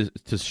they need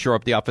to shore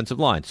up the offensive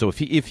line. So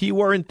if he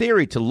were in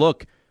theory to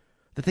look,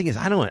 the thing is,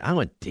 I don't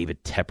want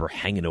David Tepper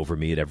hanging over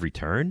me at every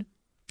turn.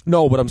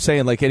 No, but I'm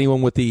saying like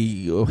anyone with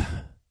the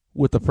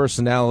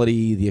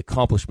personality, the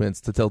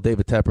accomplishments, to tell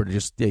David Tepper to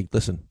just, hey,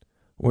 listen,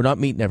 we're not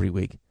meeting every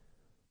week.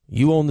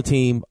 You own the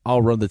team,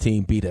 I'll run the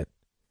team, beat it.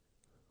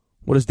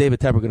 What is David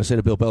Tepper going to say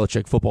to Bill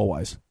Belichick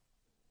football-wise?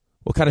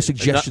 What kind of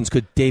suggestions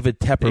could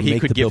David Tepper make to Bill Belichick? He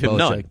could give him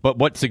none. But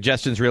what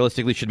suggestions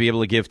realistically should be able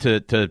to give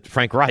to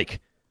Frank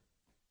Reich?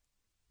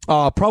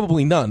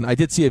 Probably none. I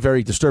did see a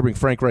very disturbing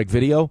Frank Reich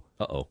video.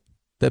 Uh-oh.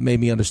 That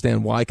made me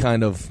understand why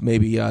kind of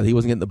maybe he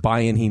wasn't getting the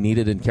buy-in he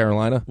needed in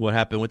Carolina. What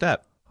happened with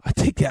that? I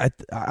think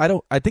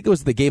it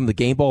was the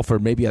game ball for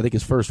maybe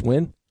his first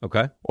win.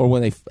 Okay. Or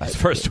when his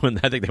first win,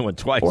 I think they won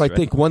twice. Or I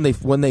think when they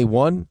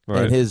won,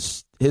 right. And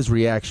his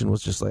reaction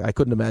was just like, I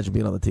couldn't imagine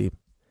being on the team.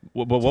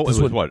 What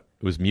it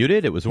was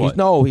muted? It was what?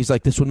 He's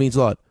like, this one means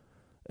a lot.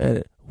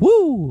 And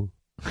woo,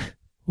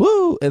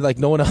 woo, and like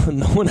no one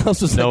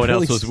else was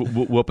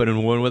whooping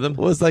and wooing with him.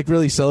 Was like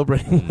really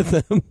celebrating with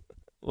them.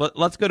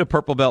 Let's go to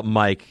Purple Belt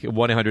Mike,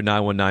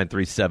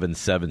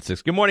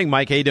 1-800-919-3776. Good morning,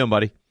 Mike. How you doing,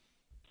 buddy?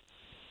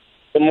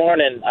 Good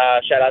morning.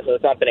 Shout out to the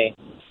company.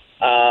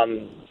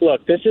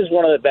 Look, this is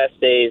one of the best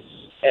days,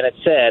 and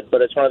it's sad,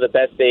 but it's one of the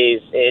best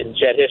days in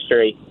Jet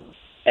history.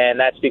 And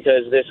that's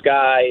because this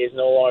guy is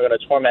no longer going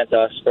to torment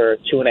us for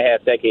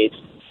 2.5 decades.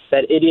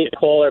 That idiot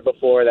caller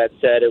before that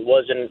said it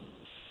wasn't,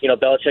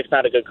 Belichick's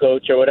not a good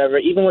coach or whatever.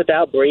 Even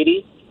without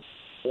Brady,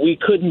 we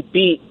couldn't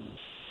beat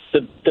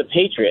the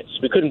Patriots.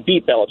 We couldn't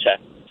beat Belichick.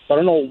 I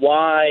don't know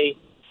why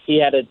he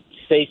had to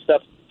say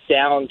stuff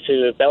down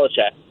to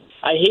Belichick.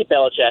 I hate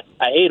Belichick.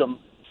 I hate him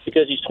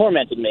because he's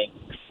tormented me.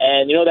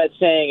 And you know that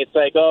saying, it's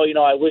like,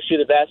 I wish you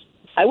the best.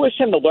 I wish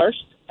him the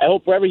worst. I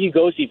hope wherever he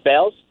goes, he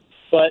fails.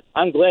 But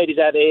I'm glad he's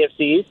at the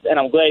AFC East, and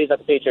I'm glad he's not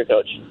the Patriot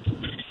coach.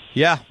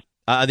 Yeah.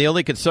 The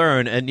only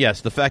concern, and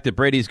yes, the fact that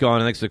Brady's gone,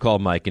 thanks for the call,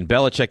 Mike, and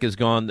Belichick is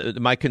gone,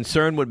 my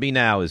concern would be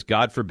now is,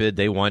 God forbid,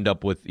 they wind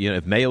up with,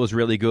 if Mayo is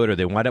really good, or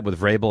they wind up with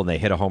Vrabel and they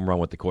hit a home run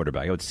with the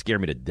quarterback. It would scare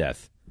me to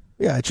death.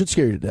 Yeah, it should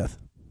scare you to death.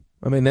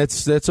 I mean,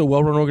 that's a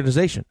well-run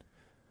organization.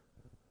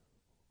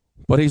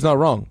 But he's not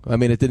wrong. I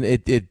mean, it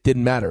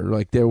didn't matter.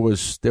 Like there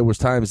was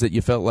times that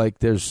you felt like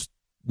there's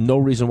no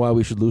reason why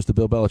we should lose to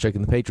Bill Belichick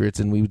and the Patriots,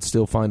 and we would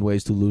still find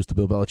ways to lose to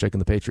Bill Belichick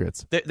and the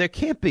Patriots. There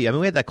can't be. I mean,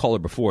 we had that caller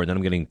before, and then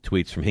I'm getting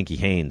tweets from Hinky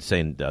Haynes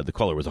saying the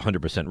caller was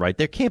 100% right.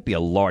 There can't be a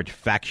large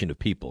faction of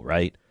people,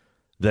 right,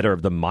 that are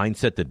of the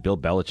mindset that Bill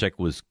Belichick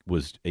was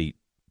a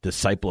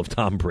disciple of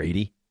Tom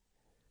Brady.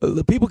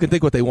 The people can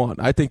think what they want.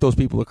 I think those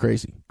people are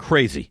crazy.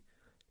 Crazy.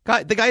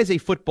 The guy is a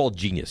football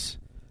genius.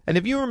 And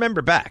if you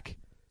remember back,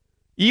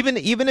 even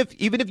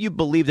if you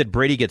believe that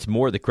Brady gets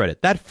more of the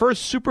credit, that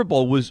first Super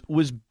Bowl was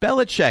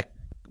Belichick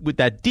with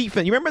that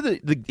defense. You remember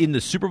in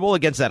the Super Bowl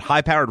against that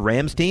high-powered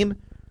Rams team?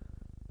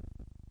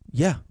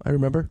 Yeah, I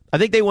remember. I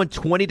think they won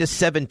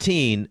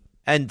 20-17,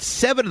 and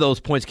 7 of those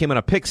points came on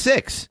a pick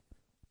six.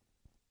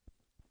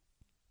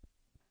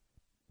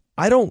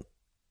 I don't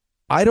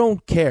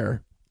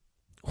care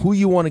who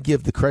you want to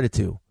give the credit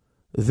to.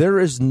 There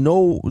is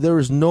no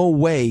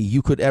way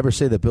you could ever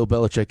say that Bill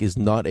Belichick is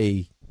not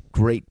a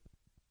great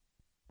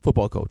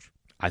football coach.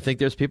 I think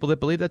there's people that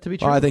believe that to be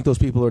true. I think those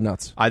people are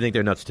nuts. I think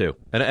they're nuts too,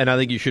 and I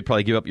think you should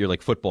probably give up your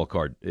football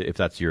card if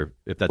that's your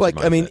like.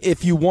 Your I mean,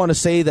 if you want to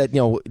say that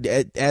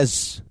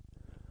as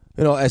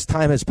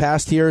time has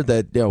passed here,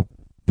 that Bill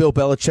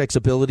Belichick's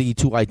ability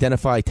to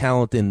identify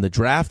talent in the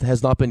draft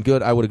has not been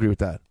good, I would agree with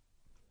that,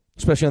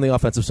 especially on the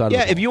offensive side. Yeah,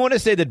 of the ball. If you want to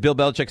say that Bill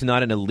Belichick's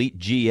not an elite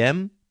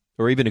GM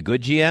or even a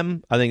good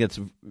GM, I think that's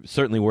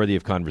certainly worthy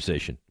of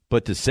conversation.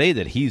 But to say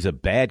that he's a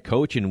bad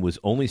coach and was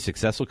only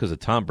successful because of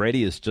Tom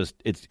Brady is just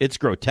it's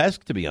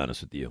grotesque, to be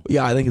honest with you.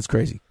 Yeah, I think it's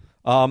crazy.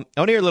 I want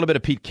to hear a little bit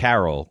of Pete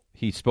Carroll.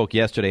 He spoke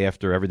yesterday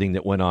after everything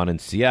that went on in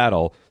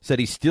Seattle, said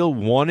he still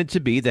wanted to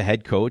be the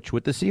head coach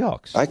with the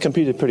Seahawks. I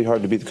competed pretty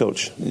hard to be the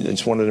coach. I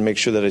just wanted to make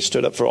sure that I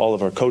stood up for all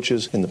of our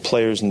coaches and the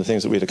players and the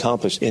things that we had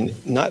accomplished,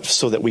 and not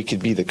so that we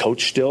could be the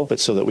coach still,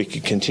 but so that we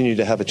could continue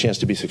to have a chance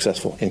to be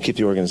successful and keep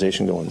the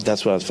organization going.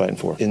 That's what I was fighting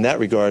for. In that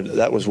regard,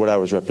 that was what I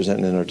was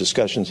representing in our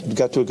discussions. We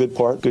got to a good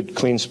part, good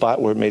clean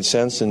spot where it made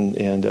sense, and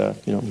I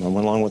went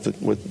along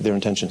with their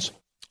intentions.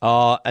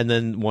 And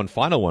then one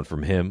final one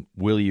from him.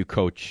 Will you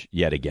coach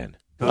yet again?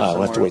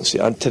 We'll have to wait and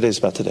see. Today's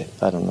about today.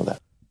 I don't know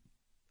that.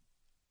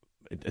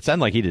 It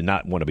sounded like he did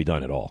not want to be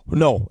done at all.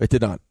 No, it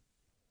did not.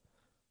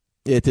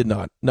 It did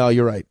not. No,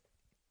 you're right.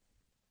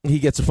 He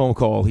gets a phone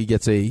call. He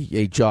gets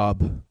a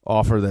job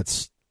offer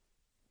that's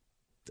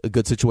a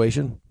good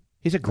situation.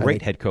 He's a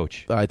great head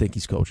coach. I think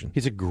he's coaching.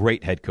 He's a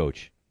great head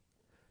coach.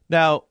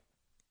 Now,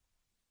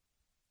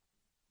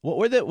 what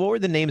were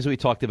the names we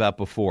talked about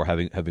before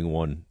having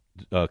won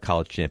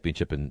college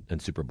championship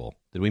and Super Bowl?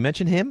 Did we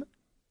mention him?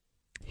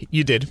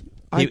 You did.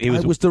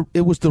 It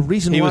was the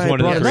reason he why was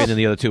one of the three, and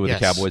the other two were Yes.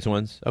 the Cowboys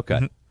ones. Okay.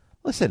 Mm-hmm.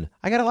 Listen,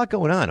 I got a lot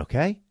going on.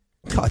 Okay.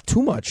 God,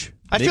 too much.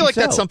 I feel like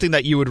that's something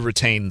that you would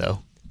retain, though.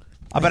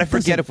 But I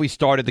forget if we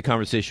started the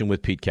conversation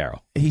with Pete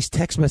Carroll. He's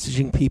text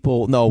messaging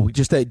people. No,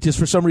 just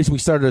for some reason we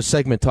started a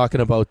segment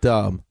talking about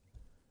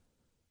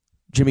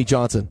Jimmy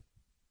Johnson.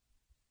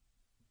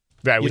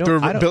 Right, we threw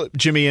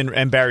Jimmy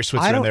and Barry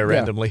Switzer in there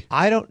randomly.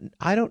 I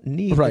don't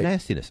need the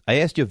nastiness. I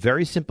asked you a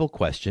very simple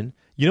question.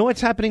 You know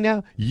what's happening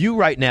now? You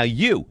right now,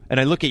 and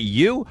I look at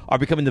you, are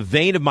becoming the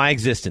vein of my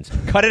existence.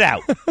 Cut it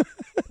out.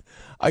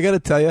 I got to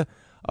tell you,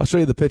 I'll show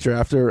you the picture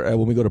after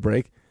when we go to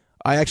break.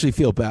 I actually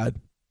feel bad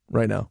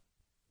right now.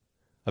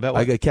 About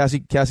what?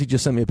 Cassie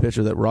just sent me a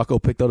picture that Rocco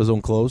picked out his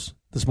own clothes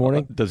this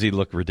morning. Does he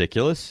look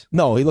ridiculous?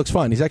 No, he looks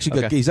fine. He's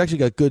actually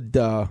got good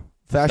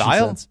fashion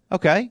style. sense.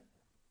 Okay.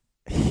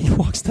 He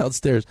walks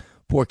downstairs,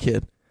 poor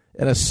kid,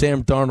 in a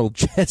Sam Darnold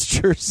Jets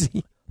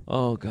jersey.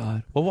 Oh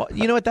God. Well,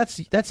 you know what?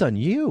 That's on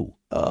you.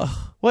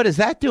 What is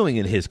that doing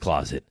in his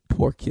closet?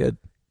 Poor kid.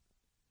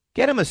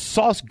 Get him a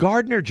Sauce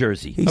Gardner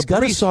jersey. He's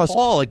got Breece a Sauce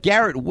Hall, a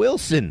Garrett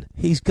Wilson.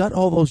 He's got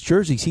all those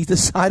jerseys. He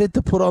decided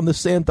to put on the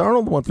Sam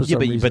Darnold one for some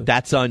reason. But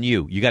that's on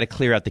you. You got to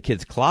clear out the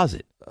kid's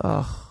closet.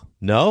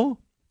 No?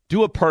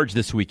 Do a purge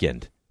this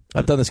weekend.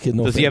 I've done this kid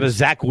no Does he have a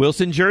Zach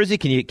Wilson jersey?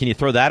 Can you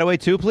throw that away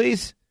too,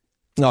 please?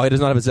 No, he does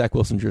not have a Zach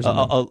Wilson jersey. A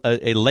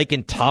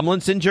Laken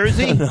Tomlinson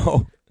jersey?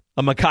 No.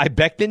 A Mekhi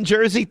Becton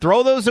jersey?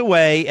 Throw those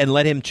away and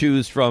let him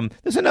choose from.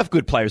 There's enough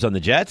good players on the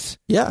Jets.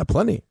 Yeah,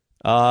 plenty.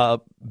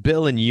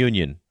 Bill in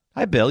Union.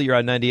 Hi, Bill. You're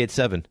on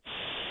 98.7.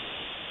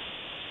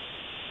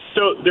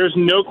 So there's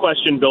no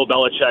question Bill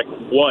Belichick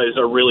was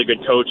a really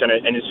good coach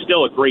and is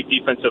still a great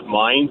defensive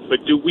mind.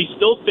 But do we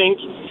still think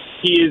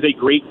he is a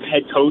great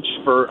head coach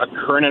for a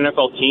current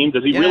NFL team?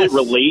 Does he really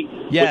relate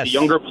with the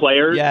younger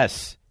players?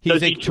 Yes.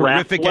 Does he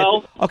draft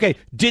well? Okay.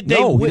 Did they?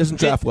 No, he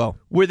doesn't draft well.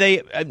 Were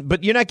they?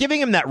 But you're not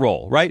giving him that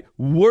role, right?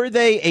 Were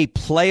they a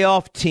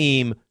playoff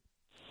team?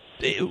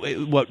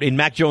 What in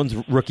Mac Jones'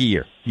 rookie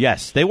year?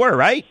 Yes, they were,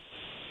 right?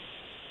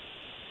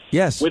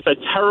 Yes. With a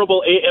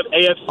terrible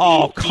AFC.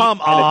 Oh, come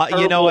on.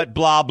 You know what?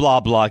 Blah, blah,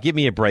 blah. Give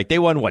me a break. They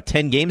won,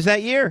 10 games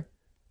that year?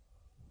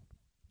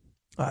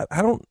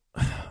 I don't.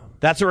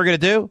 That's what we're going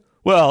to do?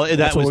 Well,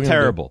 that was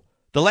terrible.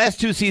 The last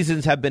two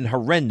seasons have been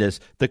horrendous.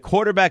 The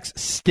quarterbacks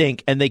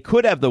stink, and they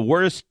could have the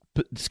worst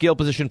skill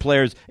position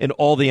players in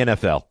all the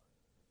NFL.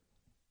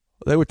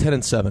 They were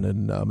 10-7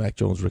 in Mac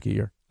Jones' rookie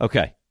year.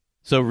 Okay.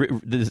 So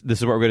this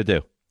is what we're going to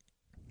do.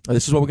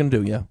 This is what we're going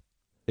to do, yeah.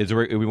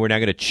 We're now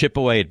going to chip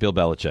away at Bill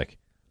Belichick.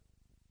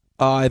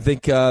 I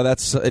think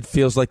it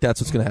feels like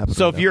that's what's going to happen.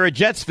 So if you're a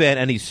Jets fan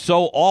and he's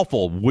so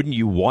awful, wouldn't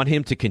you want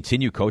him to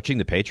continue coaching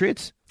the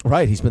Patriots?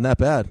 Right, he's been that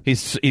bad.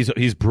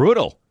 He's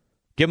brutal.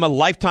 Give him a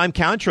lifetime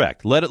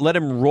contract. Let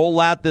him roll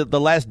out the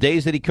last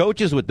days that he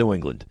coaches with New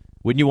England.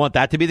 Wouldn't you want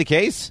that to be the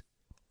case?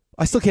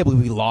 I still can't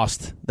believe we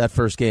lost that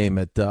first game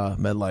at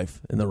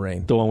MetLife in the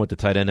rain. The one with the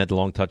tight end had the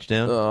long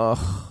touchdown?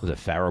 Was it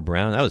Farrell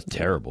Brown? That was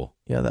terrible.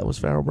 Yeah, that was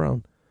Farrell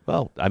Brown.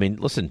 Well, I mean,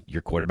 listen,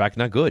 your quarterback's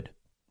not good.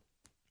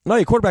 No,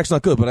 your quarterback's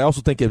not good, but I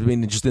also think,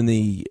 just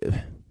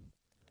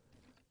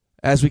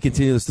as we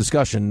continue this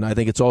discussion, I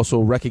think it's also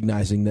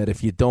recognizing that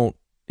if you don't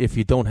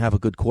have a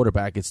good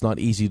quarterback, it's not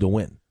easy to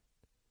win.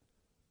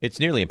 It's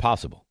nearly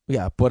impossible.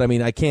 Yeah, but I'm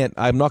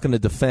not going to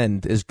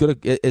defend as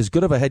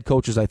good of a head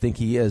coach as I think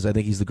he is. I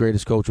think he's the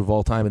greatest coach of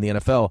all time in the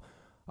NFL.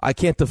 I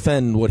can't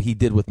defend what he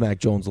did with Mac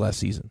Jones last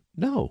season.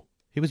 No,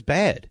 he was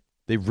bad.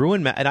 They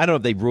ruined and I don't know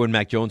if they ruined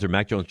Mac Jones or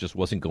Mac Jones just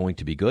wasn't going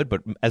to be good,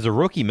 but as a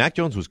rookie, Mac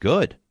Jones was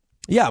good.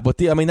 Yeah, but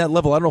that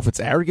level, I don't know if it's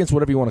arrogance,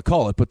 whatever you want to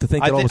call it, but to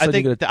think that all of a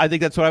sudden I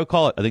think that's what I would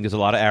call it. I think there's a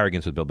lot of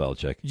arrogance with Bill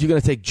Belichick. You're going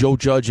to take Joe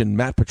Judge and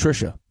Matt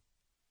Patricia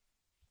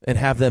and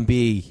have them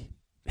be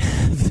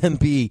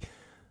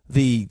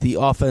the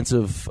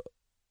offensive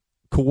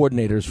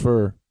coordinators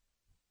for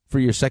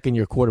your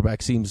second-year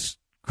quarterback seems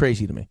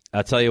crazy to me.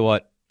 I'll tell you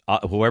what,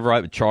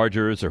 whoever,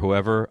 Chargers or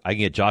whoever, I can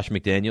get Josh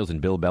McDaniels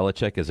and Bill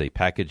Belichick as a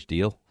package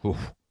deal.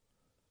 Oof,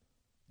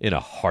 in a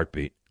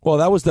heartbeat. Well,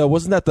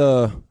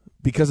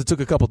 because it took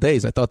a couple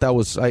days. I thought that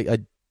was I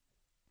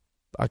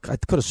could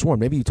have sworn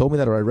maybe you told me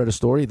that, or I read a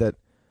story that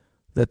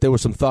there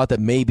was some thought that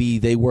maybe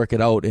they work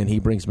it out and he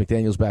brings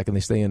McDaniels back and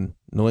they stay in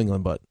New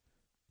England. But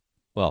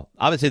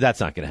obviously that's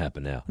not going to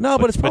happen now. No,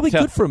 but it's probably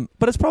good for him.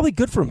 But it's probably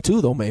good for him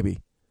too, though. Maybe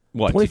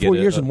 24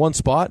 years in one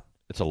spot.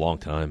 It's a long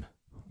time.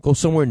 Go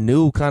somewhere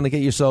new, kind of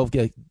get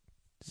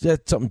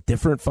something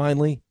different.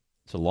 Finally,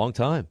 it's a long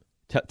time.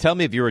 Tell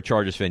me if you're a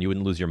Chargers fan, you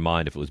wouldn't lose your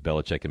mind if it was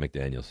Belichick and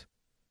McDaniels.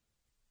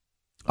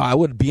 I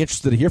would be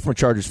interested to hear from a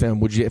Chargers fan.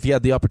 Would you, if you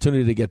had the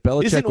opportunity to get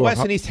Belichick? Isn't Wes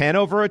in East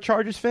Hanover a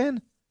Chargers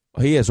fan?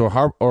 He is, or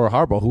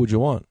Harbaugh. Who would you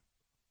want?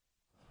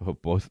 Oh,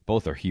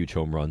 both are huge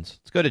home runs.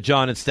 Let's go to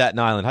John in Staten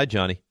Island. Hi,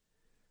 Johnny.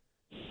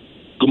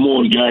 Good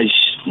morning, guys.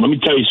 Let me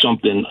tell you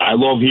something. I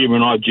love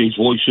hearing RJ's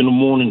voice in the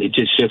morning. It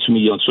just sets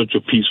me on such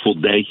a peaceful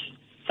day.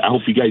 I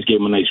hope you guys gave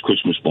him a nice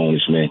Christmas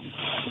bonus, man.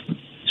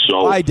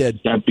 So I did.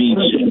 That being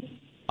said,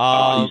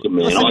 he's the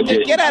man.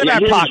 Listen, get out of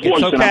our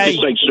pockets, okay? I'm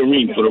just like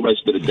serene for the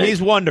rest of the day.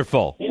 He's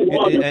wonderful.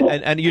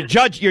 And you're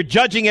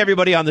judging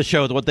everybody on the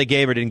show with what they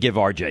gave or didn't give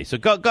RJ. So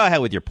go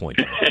ahead with your point.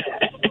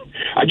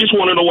 I just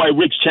want to know why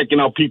Rick's checking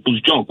out people's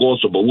junk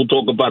also, but we'll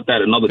talk about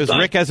that another time.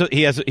 Because Rick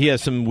he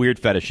has some weird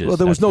fetishes. Well,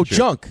 there was no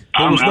junk.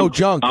 I'm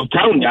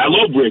telling you, I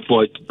love Rick,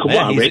 but come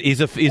on, Rick. He's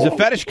a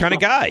fetish kind of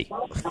guy.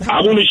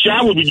 I want to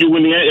shower with you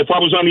if I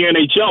was on the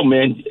NHL,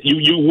 man.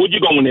 Would you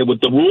go in there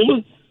with the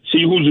ruler?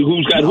 See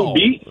who's got who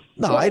beat?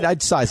 No,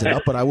 I'd size it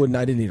up, but I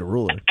didn't need a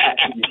ruler.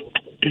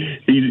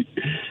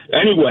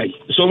 Anyway,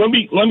 so let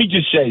me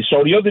just say.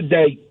 So the other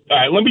day, all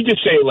right, let me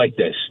just say it like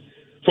this.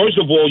 First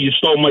of all, you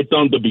stole my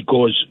thunder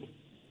because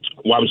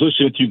I was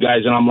listening to you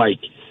guys, and I'm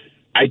like,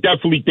 I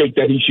definitely think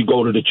that he should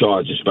go to the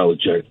Chargers,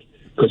 Belichick,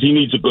 because he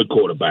needs a good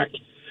quarterback.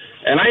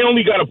 And I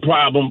only got a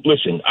problem.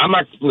 Listen,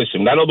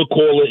 that other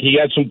caller, he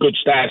had some good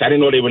stats. I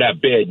didn't know they were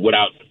that bad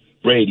without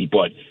Brady,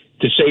 but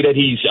to say that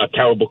he's a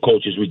terrible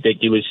coach is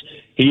ridiculous.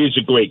 He is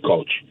a great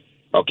coach.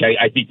 Okay,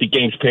 I think the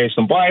game's passed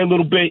him by a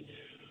little bit,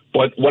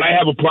 but what I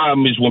have a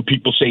problem is when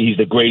people say he's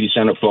the greatest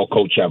NFL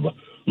coach ever.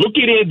 Look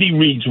at Andy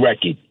Reid's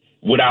record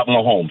without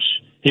Mahomes.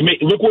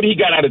 Look what he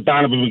got out of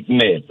Donovan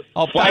McNabb.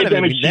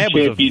 Donovan McNabb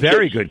was a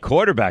very good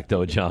quarterback,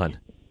 though, John.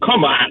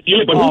 Come on.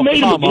 Yeah, but who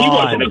made him? He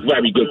wasn't a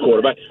very good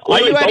quarterback.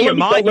 Are you out of your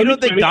mind? You don't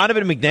think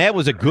Donovan McNabb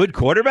was a good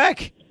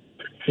quarterback?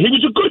 He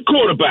was a good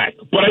quarterback,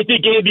 but I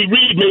think Andy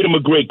Reid made him a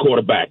great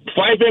quarterback.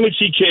 5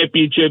 NFC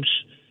championships.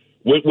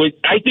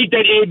 I think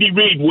that Andy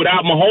Reid,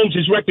 without Mahomes,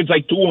 his record's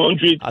like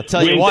 200 I'll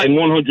tell you wins what, and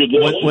 100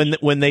 losses.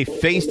 When they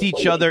faced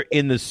each other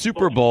in the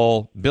Super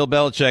Bowl, Bill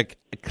Belichick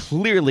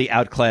clearly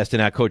outclassed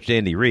and outcoached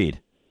Andy Reid.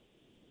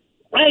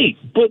 Right,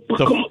 but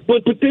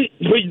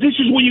this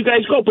is where you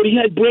guys go. But he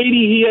had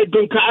Brady, he had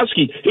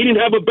Gronkowski. He didn't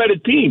have a better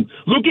team.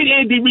 Look at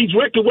Andy Reid's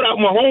record without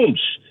Mahomes.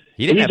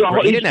 He didn't have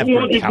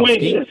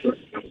Gronkowski.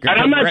 And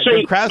I'm not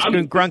saying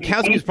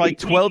Gronkowski was probably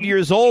 12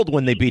 years old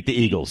when they beat the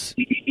Eagles.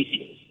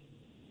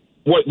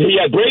 What, he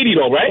had Brady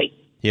though, right?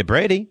 He had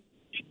Brady.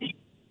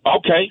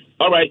 Okay,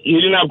 all right. He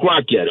didn't have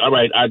Gronk yet. All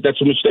right,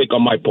 that's a mistake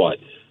on my part.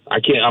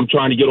 I'm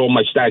trying to get all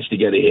my stats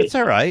together here. It's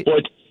all right.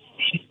 But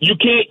he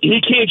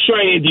can't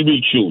shine Andy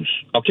Reid's shoes.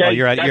 Okay,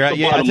 you're right.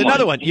 That's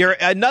another one. You're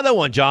another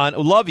one, John.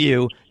 Love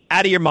you.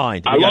 Out of your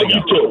mind. I love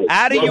you too.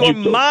 Out of your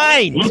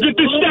mind. Look at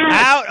the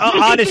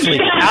stats. Honestly,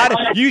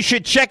 you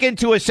should check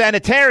into a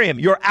sanitarium.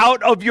 You're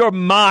out of your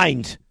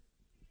mind.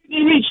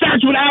 He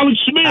starts with Alex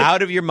Smith.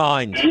 Out of your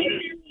mind.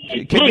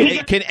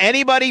 Can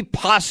anybody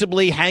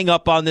possibly hang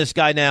up on this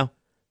guy now?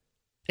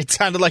 It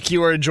sounded like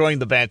you were enjoying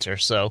the banter,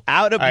 so.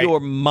 Out of your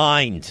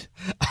mind.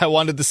 I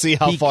wanted to see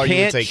how far you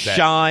would take that. He can't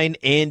shine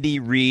Andy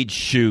Reid's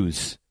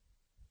shoes.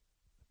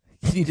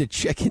 You need to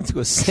check into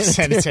a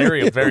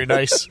sanitarium. Very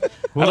nice.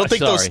 Well, I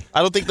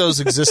don't think those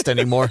exist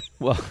anymore.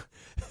 Well,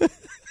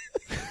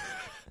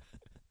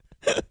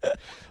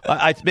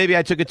 maybe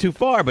I took it too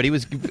far, but he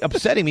was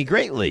upsetting me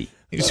greatly.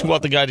 You just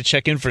want the guy to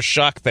check in for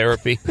shock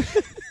therapy.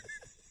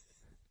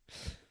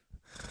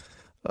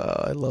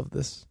 I love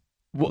this.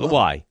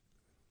 Why?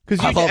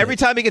 Because every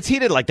time he gets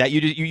heated like that,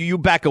 you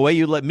back away.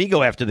 You let me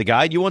go after the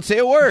guy, and you won't say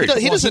a word.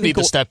 He doesn't need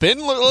to step in.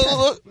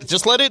 Look,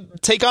 just let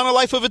it take on a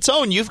life of its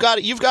own. You've got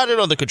it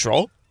under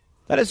control.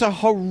 That is a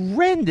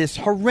horrendous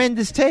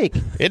take.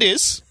 It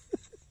is,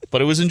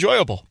 but it was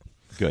enjoyable.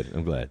 Good.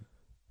 I'm glad.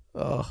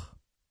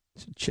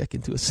 Should check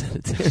into a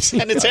sanitarium.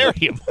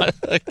 Sanitarium.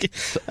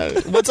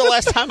 When's the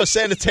last time a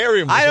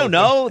sanitarium was I don't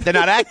know. They're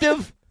not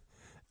active.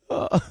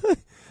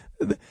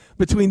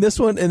 Between this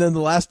one and then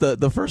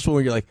the first one,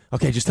 where you're like,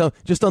 okay, just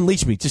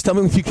unleash me. Just tell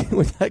me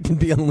when I can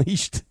be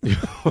unleashed.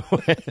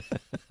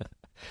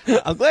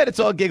 I'm glad it's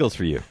all giggles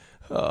for you.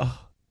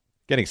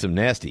 Getting some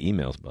nasty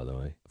emails, by the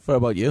way. What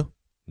about you?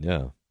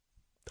 Yeah,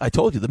 I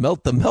told you the Mel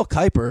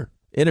Kiper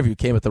interview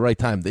came at the right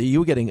time. You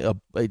were getting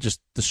just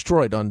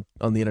destroyed on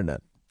the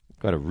internet.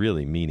 Got a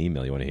really mean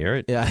email. You want to hear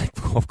it? Yeah,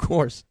 of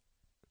course.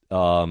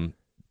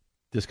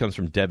 This comes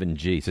from Devin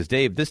G. Says,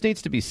 Dave, this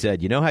needs to be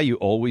said. You know how you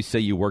always say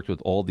you worked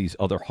with all these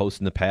other hosts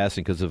in the past,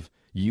 and because of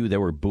you, they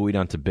were buoyed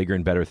onto bigger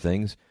and better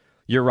things?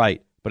 You're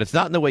right, but it's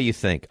not in the way you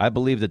think. I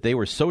believe that they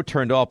were so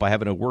turned off by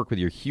having to work with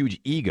your huge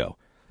ego.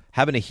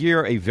 Having to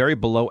hear a very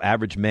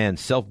below-average man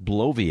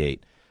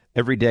self-bloviate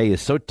every day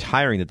is so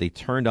tiring that they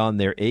turned on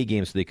their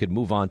A-game so they could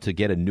move on to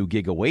get a new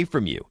gig away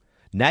from you.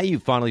 Now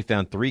you've finally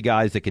found 3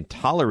 guys that can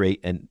tolerate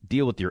and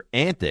deal with your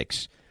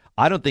antics.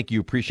 I don't think you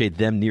appreciate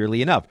them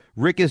nearly enough.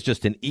 Rick is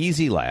just an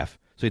easy laugh,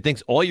 so he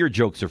thinks all your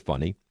jokes are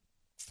funny.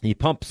 He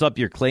pumps up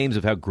your claims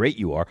of how great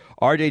you are.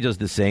 RJ does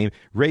the same.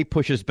 Ray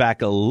pushes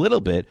back a little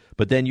bit,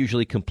 but then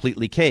usually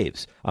completely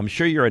caves. I'm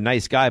sure you're a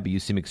nice guy, but you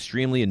seem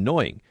extremely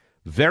annoying.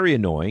 Very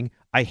annoying.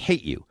 I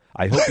hate you.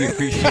 I hope you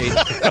appreciate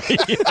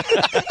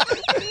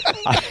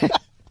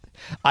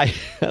I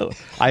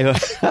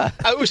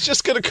was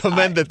just going to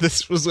commend that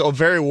this was a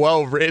very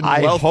well written,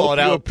 I well hope thought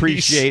you out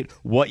appreciate piece.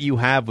 what you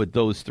have with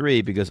those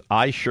three, because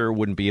I sure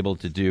wouldn't be able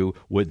to do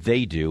what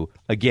they do.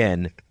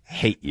 Again,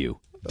 hate you,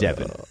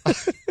 Devin.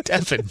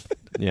 Devin.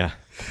 Yeah.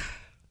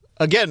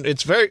 Again,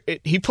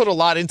 he put a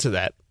lot into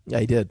that. Yeah,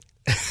 he did.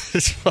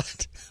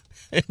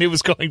 And he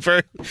was going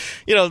very,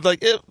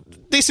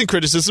 decent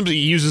criticism. He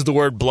uses the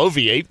word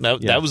bloviate.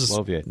 That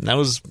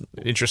was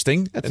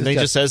interesting. That's and then he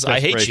just says,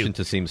 "I hate you."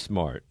 To seem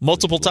smart.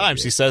 Multiple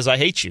times he says, "I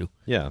hate you."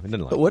 Yeah, he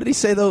didn't like What did he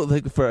say though?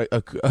 Like for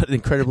an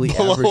incredibly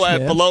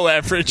below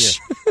average,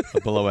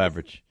 below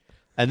average.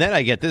 And then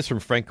I get this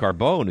from Frank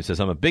Carbone, who says,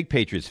 "I'm a big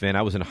Patriots fan.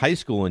 I was in high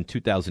school in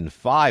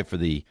 2005 for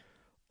the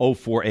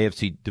 2004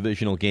 AFC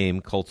divisional game,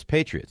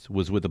 Colts-Patriots.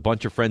 Was with a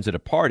bunch of friends at a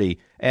party,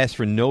 asked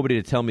for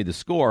nobody to tell me the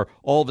score.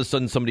 All of a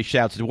sudden, somebody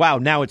shouts, wow,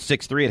 now it's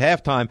 6-3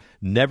 at halftime.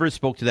 Never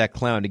spoke to that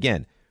clown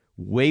again.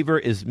 Waiver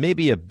is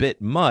maybe a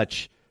bit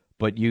much,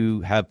 but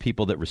you have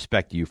people that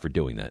respect you for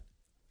doing that."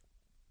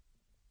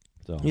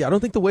 So yeah, I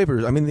don't think the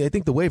waiver. I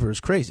think the waiver is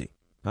crazy.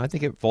 I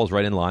think it falls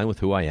right in line with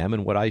who I am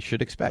and what I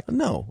should expect.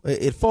 No,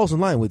 it falls in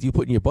line with you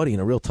putting your buddy in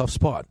a real tough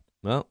spot.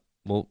 Well,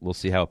 we'll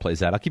see how it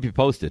plays out. I'll keep you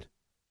posted.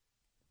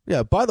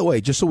 Yeah, by the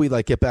way, just so we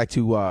get back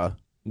to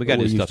we got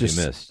new stuff you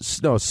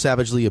missed. No,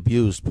 savagely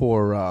abused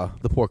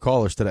the poor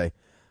callers today.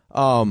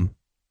 Donovan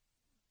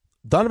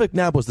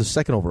McNabb was the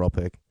second overall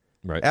pick.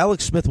 Right.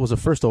 Alex Smith was a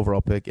first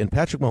overall pick, and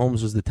Patrick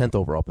Mahomes was the 10th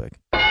overall pick.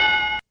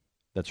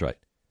 That's right.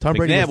 Tom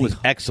Brady McNabb was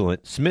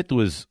excellent. Smith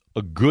was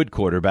a good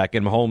quarterback,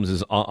 and Mahomes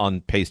is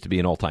on pace to be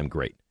an all-time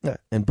great. Yeah,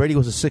 and Brady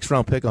was a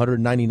 6th-round pick,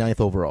 199th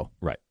overall.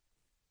 Right.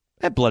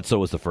 And Bledsoe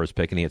was the first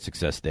pick, and he had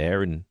success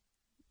there, and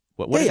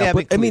but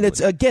it's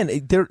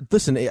again.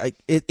 Listen,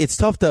 it's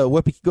tough to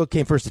what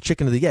came first, the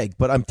chicken or the egg.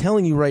 But I'm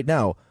telling you right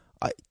now,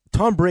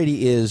 Tom Brady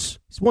he's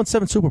won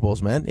 7 Super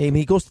Bowls, man. I mean,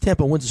 he goes to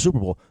Tampa and wins the Super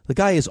Bowl. The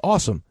guy is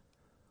awesome.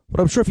 But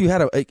I'm sure if you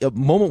had a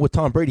moment with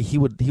Tom Brady, he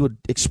would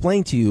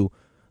explain to you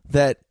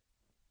that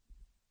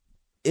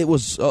it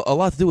was a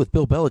lot to do with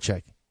Bill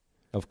Belichick.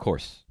 Of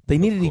course, they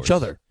needed each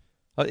other,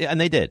 and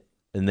they did,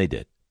 and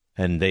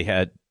they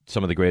had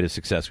some of the greatest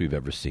success we've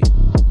ever seen.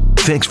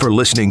 Thanks for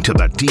listening to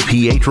the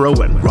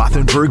DiPietro and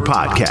Rothenberg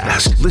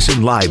podcast.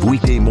 Listen live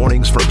weekday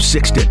mornings from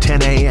 6 to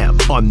 10 a.m.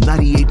 on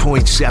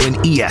 98.7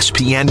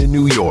 ESPN in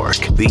New York,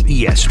 the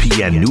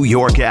ESPN New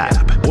York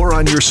app, or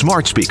on your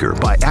smart speaker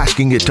by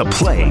asking it to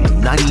play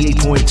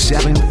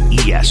 98.7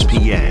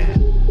 ESPN.